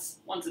know, once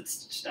it's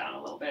stitched down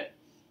a little bit.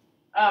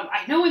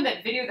 I know in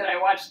that video that I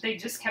watched, they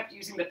just kept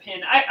using the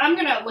pin. I'm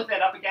gonna look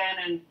that up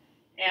again,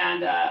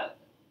 and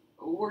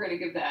we're gonna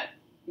give that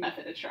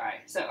method a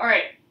try. So, all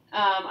right,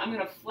 I'm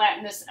gonna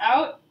flatten this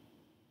out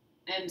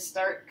and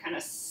start kind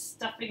of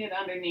stuffing it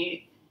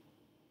underneath.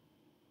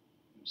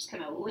 I'm just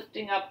kind of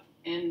lifting up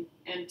and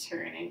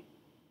turning.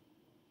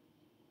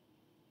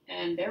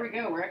 And there we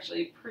go. We're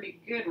actually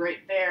pretty good right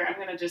there. I'm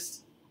gonna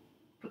just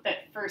put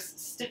that first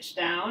stitch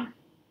down.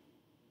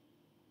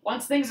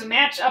 Once things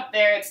match up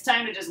there, it's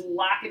time to just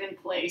lock it in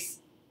place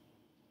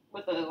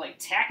with a, like,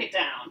 tack it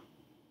down.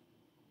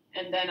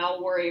 And then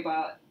I'll worry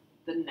about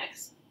the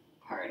next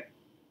part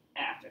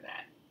after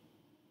that.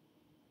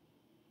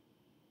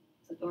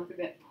 So going through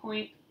that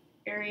point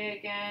area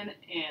again,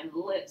 and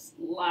let's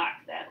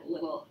lock that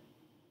little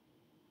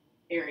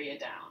area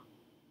down.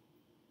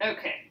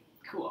 Okay,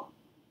 cool.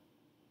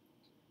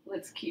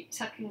 Let's keep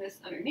tucking this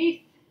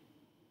underneath.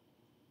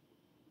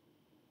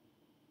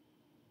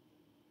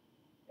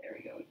 There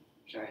we go.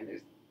 Trying,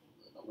 there's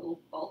a little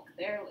bulk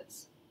there.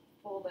 Let's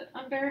fold it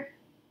under.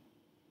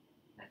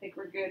 I think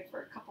we're good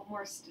for a couple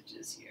more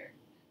stitches here.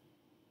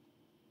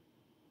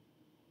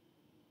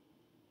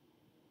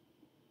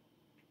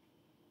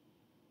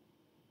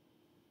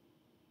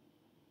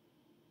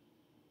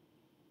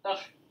 Ugh,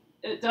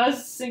 it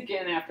does sink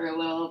in after a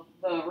little,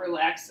 the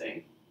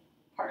relaxing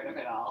part of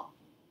it all.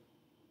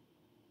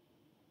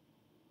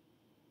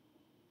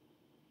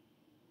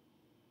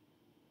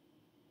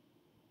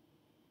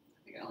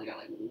 I only got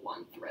like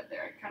one thread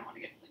there. I kind of want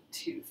to get like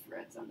 2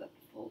 threads on the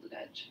folded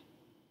edge.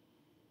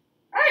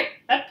 All right,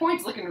 that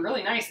point's looking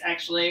really nice,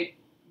 actually.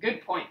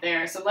 Good point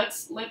there. So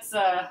let's go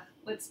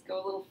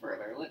a little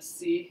further. Let's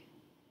see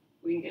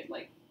if we can get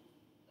like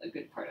a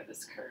good part of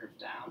this curve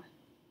down.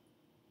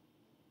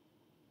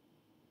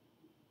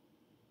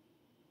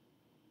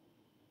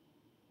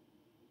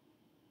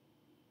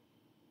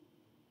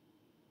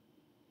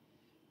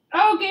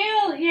 Oh,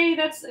 Gail! Yay,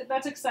 that's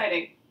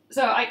exciting.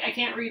 So I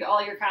can't read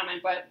all your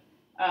comment, but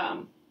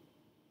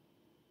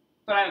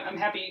I'm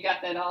happy you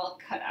got that all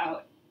cut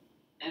out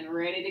and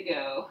ready to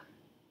go.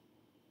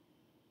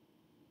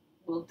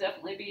 We'll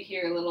definitely be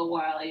here a little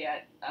while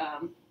yet.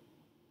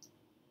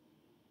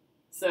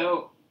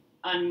 So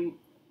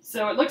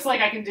it looks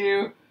like I can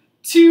do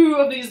 2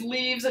 of these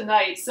leaves a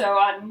night. So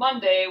on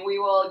Monday we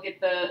will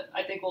get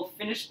I think we'll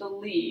finish the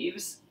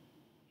leaves.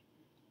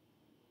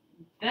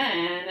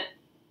 Then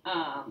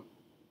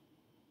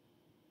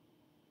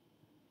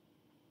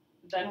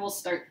we'll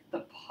start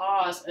the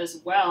paws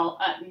as well.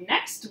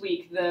 Next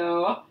week,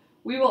 though,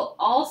 we will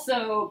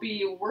also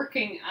be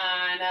working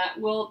on,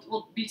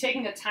 we'll be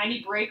taking a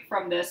tiny break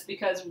from this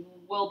because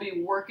we'll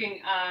be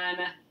working on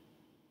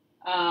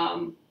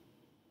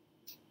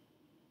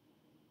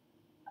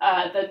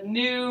the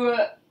new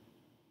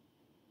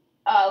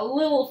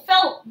little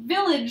felt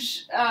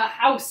village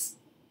house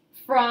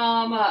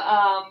from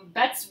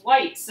Betts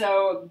White.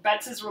 So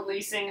Betts is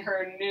releasing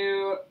her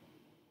new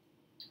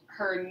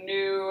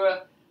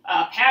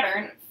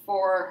pattern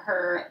for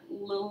her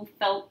Little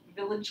Felt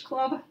Village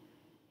Club,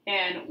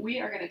 and we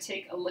are going to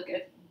take a look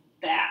at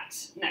that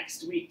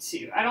next week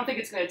too. I don't think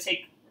it's going to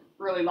take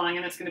really long,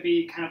 and it's going to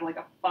be kind of like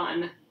a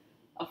fun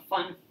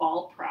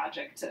fall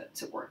project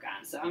to work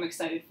on. So I'm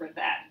excited for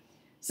that.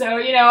 So,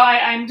 you know,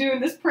 I'm doing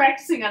this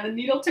practicing on the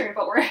needle turn,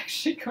 but we're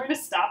actually going to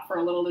stop for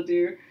a little to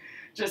do,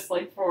 just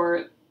like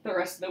for the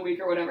rest of the week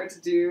or whatever,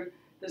 to do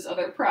this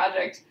other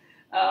project.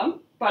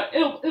 But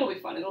it'll be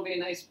fun. It'll be a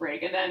nice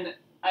break. And then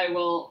I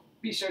will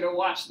be sure to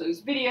watch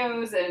those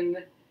videos and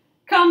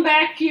come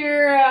back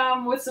here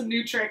with some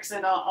new tricks,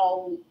 and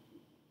I'll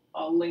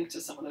link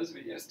to some of those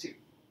videos too.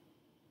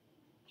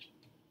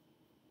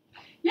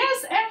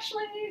 Yes,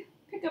 Ashley,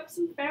 pick up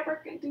some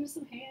fabric and do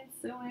some hand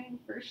sewing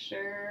for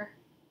sure.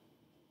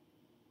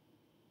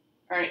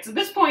 All right, so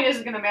this point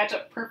isn't going to match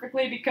up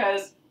perfectly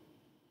because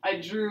I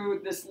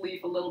drew this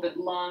leaf a little bit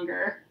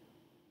longer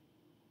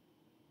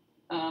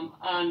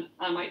on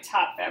my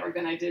top fabric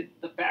than I did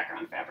the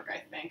background fabric,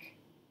 I think.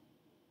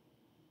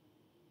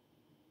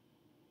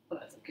 But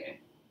that's okay.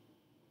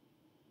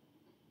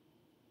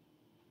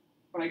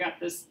 But I got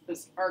this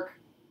arc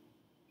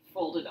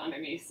folded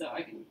underneath, so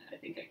I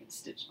think I can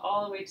stitch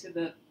all the way to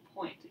the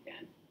point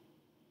again.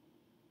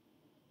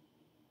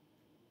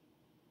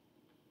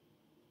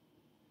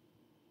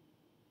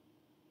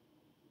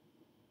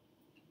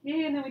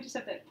 Yeah, and then we just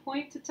have that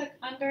point to tuck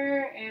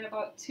under, and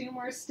about 2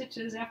 more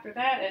stitches after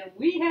that, and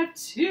we have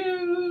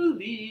 2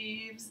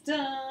 leaves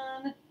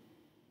done.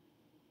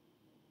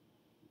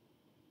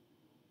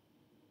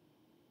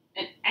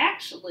 And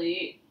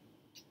actually,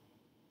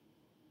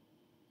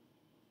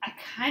 I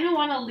kind of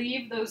want to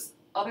leave those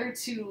other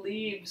 2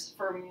 leaves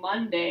for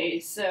Monday,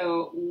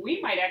 so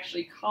we might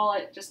actually call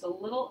it just a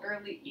little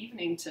early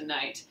evening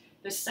tonight.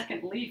 The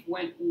second leaf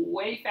went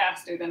way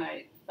faster than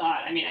I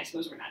thought. I mean, I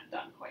suppose we're not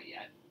done quite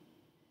yet.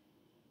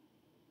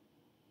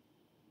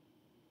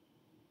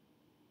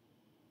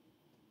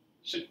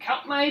 Should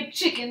count my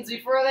chickens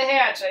before they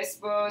hatch, I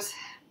suppose.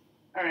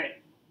 All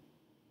right.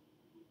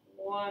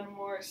 1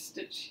 more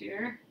stitch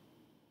here.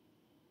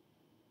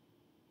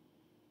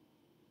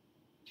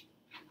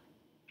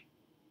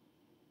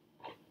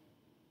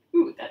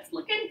 Ooh, that's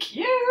looking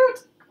cute.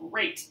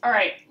 Great. All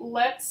right,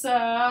 let's,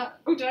 oh,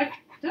 did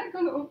I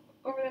go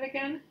over that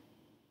again?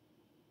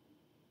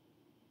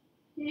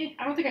 Yeah,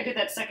 I don't think I did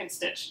that second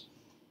stitch.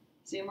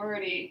 See, I'm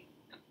already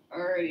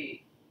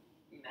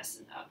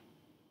messing up.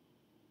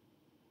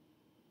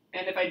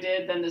 And if I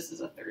did, then this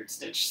is a 3rd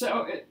stitch,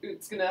 so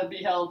it's gonna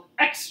be held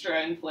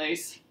extra in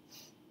place.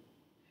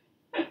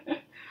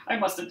 I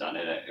must have done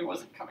it, it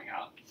wasn't coming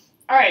out.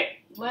 All right,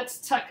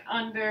 let's tuck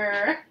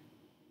under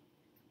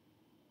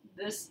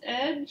this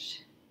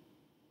edge.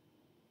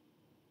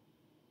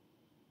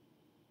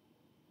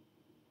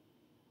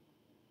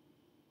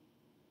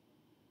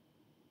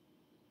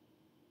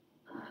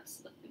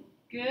 That's looking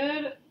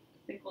good.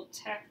 I think we'll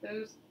tack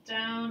those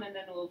down, and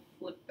then we'll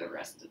flip the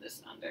rest of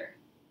this under.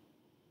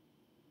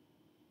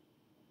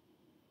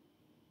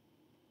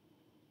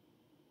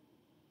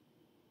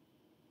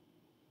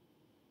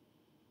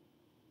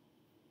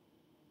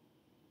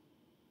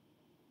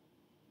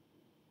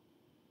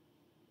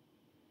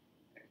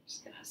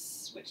 Just gonna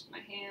switch my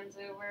hands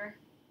over.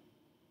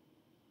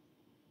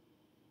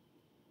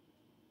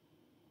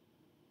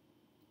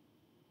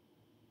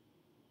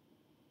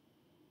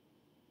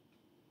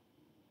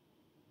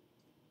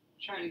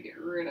 Trying to get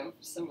rid of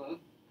some of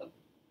the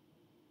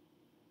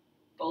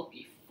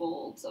bulky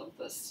folds of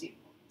the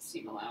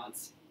seam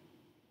allowance.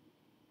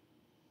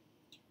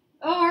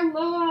 Oh,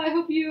 Arloa, I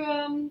hope you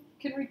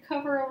can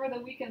recover over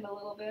the weekend a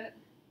little bit.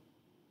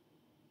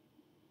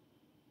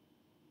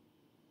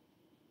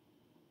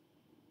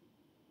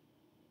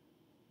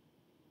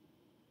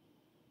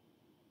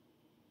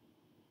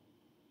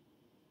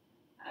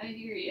 I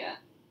hear ya.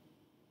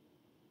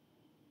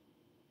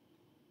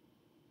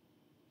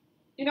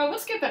 You know,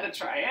 let's give that a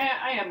try.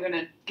 I am going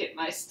to get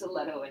my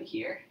stiletto in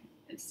here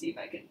and see if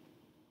I can...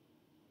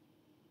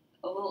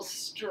 a little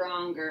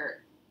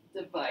stronger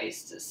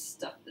device to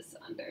stuff this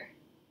under.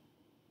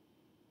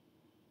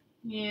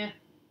 Yeah,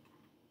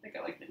 I think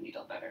I like the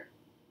needle better.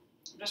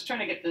 I'm just trying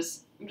to get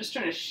this, I'm just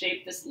trying to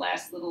shape this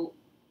last little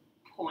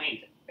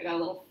point. I got a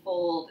little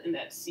fold in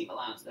that seam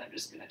allowance that I'm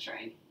just going to try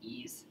and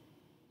ease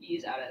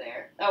out of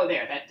there. Oh,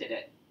 there, that did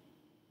it.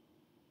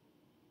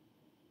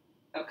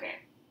 Okay,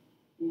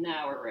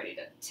 now we're ready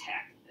to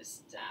tack this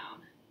down.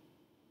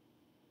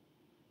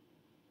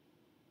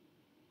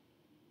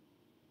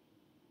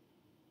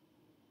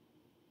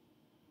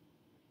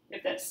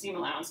 If that seam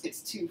allowance gets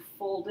too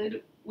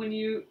folded when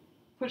you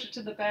push it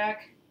to the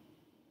back,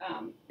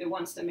 it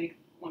wants to make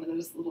one of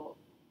those little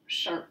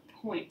sharp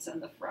points on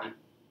the front.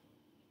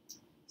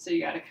 So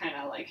you got to kind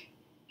of like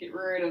get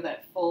rid of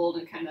that fold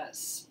and kind of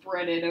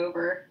spread it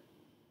over.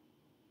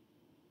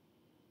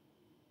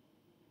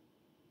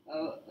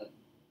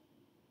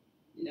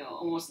 You know,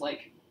 almost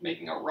like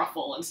making a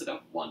ruffle instead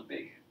of one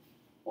big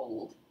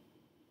fold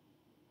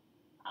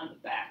on the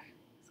back.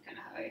 That's kind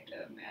of how I have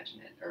to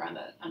imagine it, or on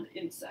the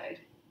inside.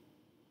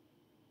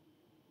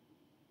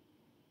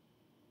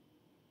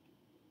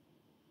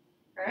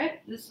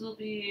 Alright, this will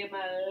be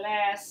my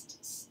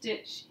last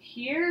stitch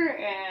here,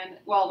 and,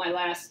 well, my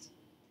last,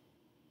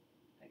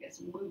 I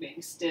guess,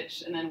 moving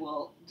stitch, and then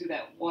we'll do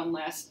that one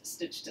last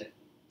stitch to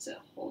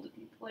hold it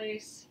in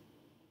place.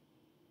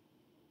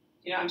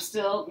 You know, I'm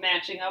still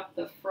matching up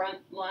the front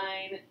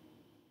line,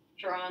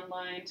 drawn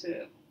line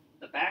to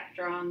the back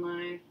drawn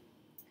line.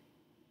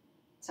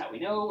 That's how we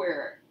know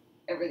where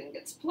everything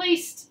gets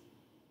placed.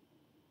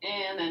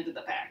 And then to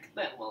the back.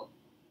 Then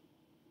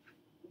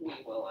we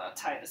will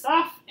tie this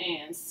off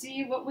and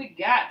see what we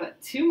got.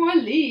 But 2 more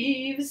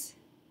leaves.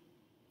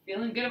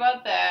 Feeling good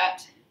about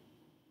that.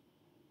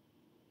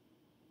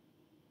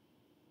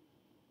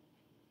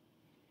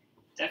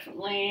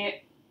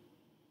 Definitely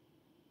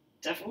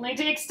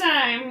takes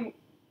time.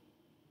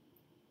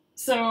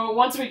 So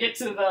once we get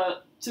to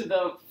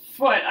the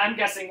foot, I'm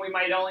guessing we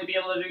might only be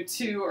able to do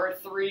 2 or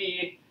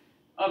 3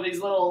 of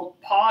these little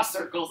paw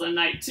circles a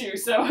night too.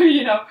 So,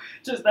 you know,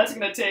 just that's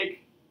going to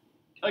take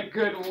a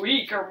good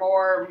week or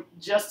more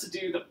just to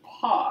do the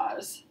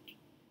paws.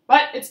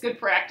 But it's good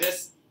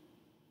practice.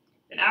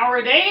 An hour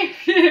a day,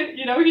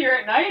 you know, here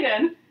at night,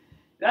 and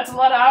that's a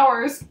lot of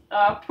hours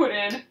put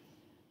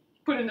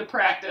into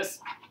practice.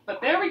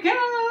 But there we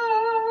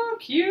go,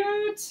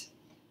 cute.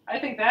 I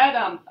think that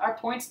our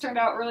points turned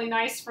out really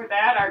nice for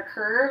that. Our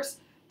curves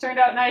turned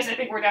out nice. I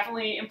think we're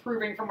definitely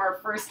improving from our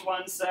first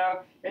one.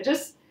 So it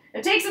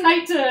takes a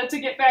night to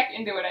get back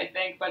into it, I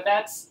think. But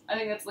I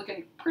think that's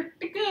looking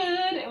pretty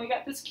good. And we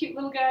got this cute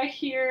little guy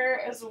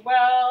here as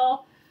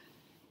well.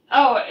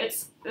 Oh,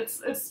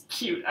 it's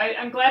cute.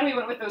 I'm glad we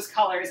went with those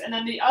colors. And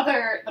then the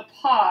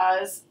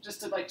paws,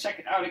 just to like check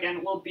it out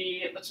again, will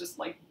be, let's just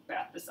like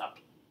bat this up.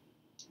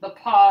 The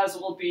paws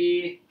will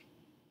be,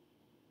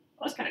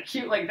 well, that's kind of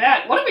cute like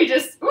that. What if we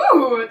just,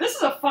 ooh, this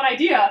is a fun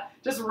idea.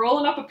 Just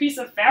rolling up a piece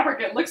of fabric.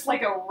 It looks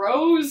like a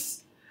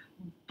rose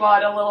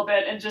bud a little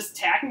bit and just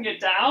tacking it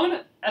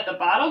down at the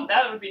bottom.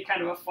 That would be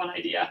kind of a fun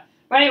idea.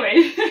 But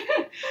anyway,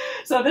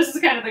 so this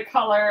is kind of the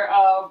color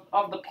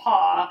of the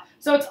paw.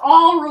 So it's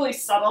all really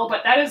subtle,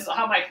 but that is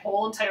how my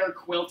whole entire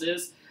quilt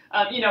is.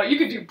 You know, you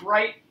could do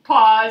bright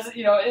paws.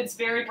 You know, it's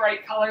very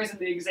bright colors in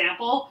the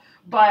example,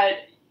 but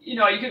you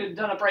know, you could have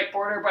done a bright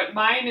border. But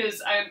mine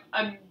is,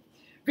 I'm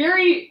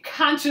very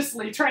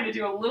consciously trying to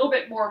do a little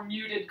bit more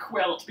muted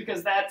quilt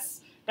because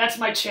that's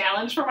my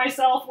challenge for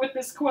myself with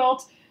this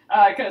quilt.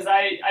 Because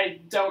I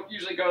don't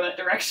usually go that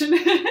direction.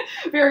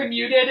 Very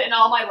muted, and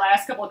all my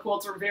last couple of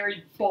quilts were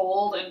very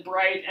bold and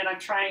bright, and I'm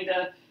trying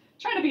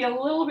to be a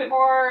little bit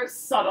more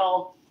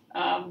subtle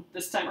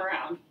this time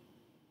around.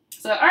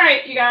 So, all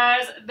right, you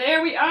guys,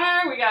 there we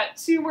are. We got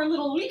 2 more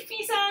little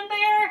leafies on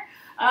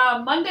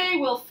there. Monday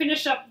we'll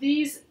finish up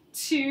these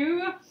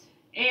 2,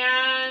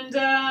 and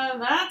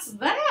that's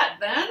that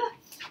then.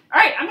 All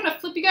right, I'm gonna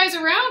flip you guys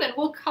around, and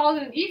we'll call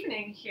it an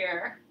evening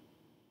here.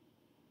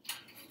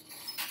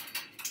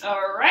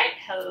 All right,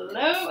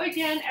 hello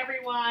again,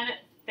 everyone.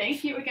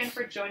 Thank you again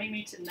for joining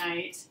me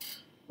tonight.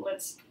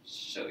 Let's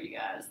show you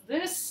guys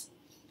this.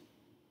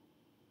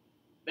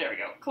 There we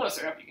go.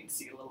 Closer up, you can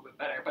see a little bit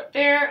better. But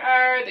there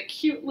are the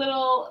cute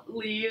little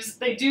leaves.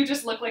 They do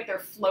just look like they're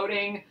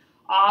floating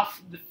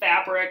off the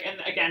fabric. And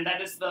again,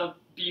 that is the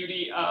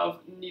beauty of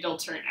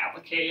Needleturn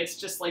applique. It's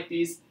just like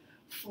these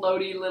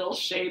floaty little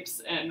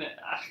shapes, and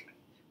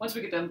once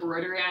we get the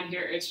embroidery on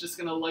here, it's just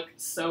going to look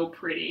so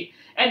pretty.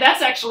 And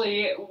that's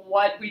actually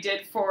what we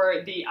did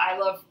for the I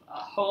Love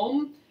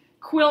Home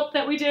quilt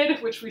that we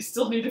did, which we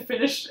still need to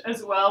finish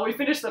as well. We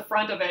finished the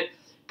front of it,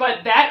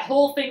 but that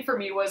whole thing for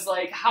me was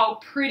like how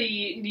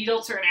pretty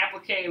Needleturn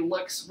applique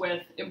looks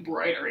with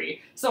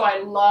embroidery. So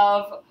I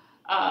love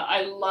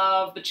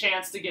the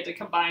chance to get to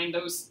combine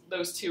those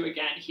 2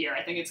 again here.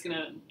 I think it's going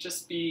to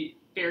just be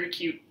very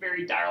cute,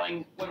 very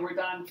darling when we're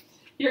done.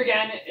 Here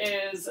again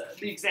is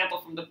the example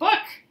from the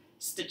book,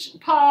 Stitch and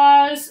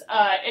Paws.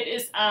 It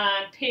is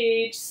on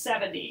page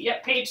 70.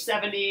 Yep, page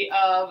 70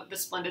 of the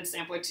Splendid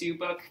Sampler 2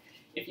 book,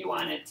 if you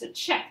wanted to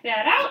check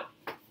that out.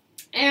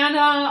 And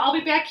I'll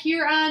be back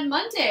here on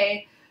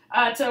Monday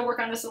to work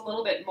on this a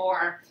little bit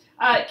more.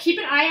 Keep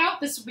an eye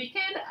out this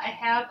weekend. I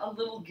have a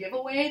little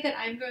giveaway that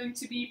I'm going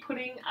to be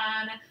putting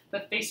on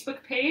the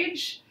Facebook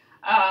page.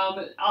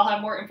 I'll have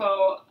more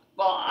info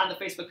on the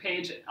Facebook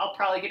page. I'll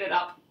probably get it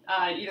up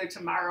either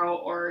tomorrow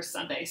or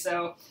Sunday,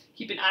 so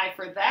keep an eye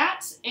for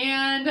that,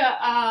 and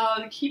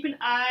keep an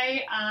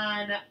eye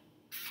on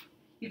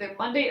either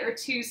Monday or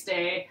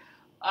Tuesday.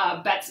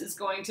 Bets is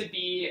going to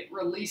be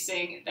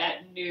releasing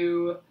that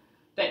new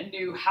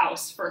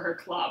house for her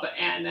club,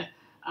 and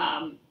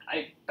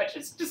I bet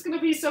it's just going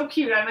to be so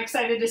cute. I'm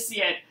excited to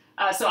see it.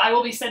 So I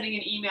will be sending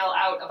an email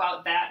out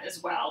about that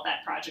as well,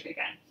 that project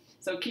again.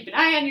 So keep an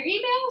eye on your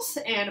emails,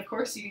 and of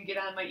course you can get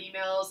on my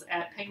emails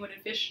at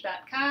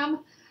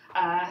penguinandfish.com.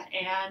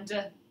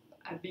 And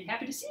I'd be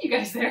happy to see you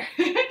guys there.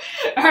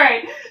 All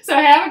right, so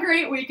have a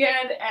great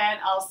weekend, and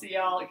I'll see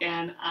y'all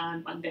again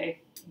on Monday.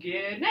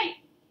 Good night.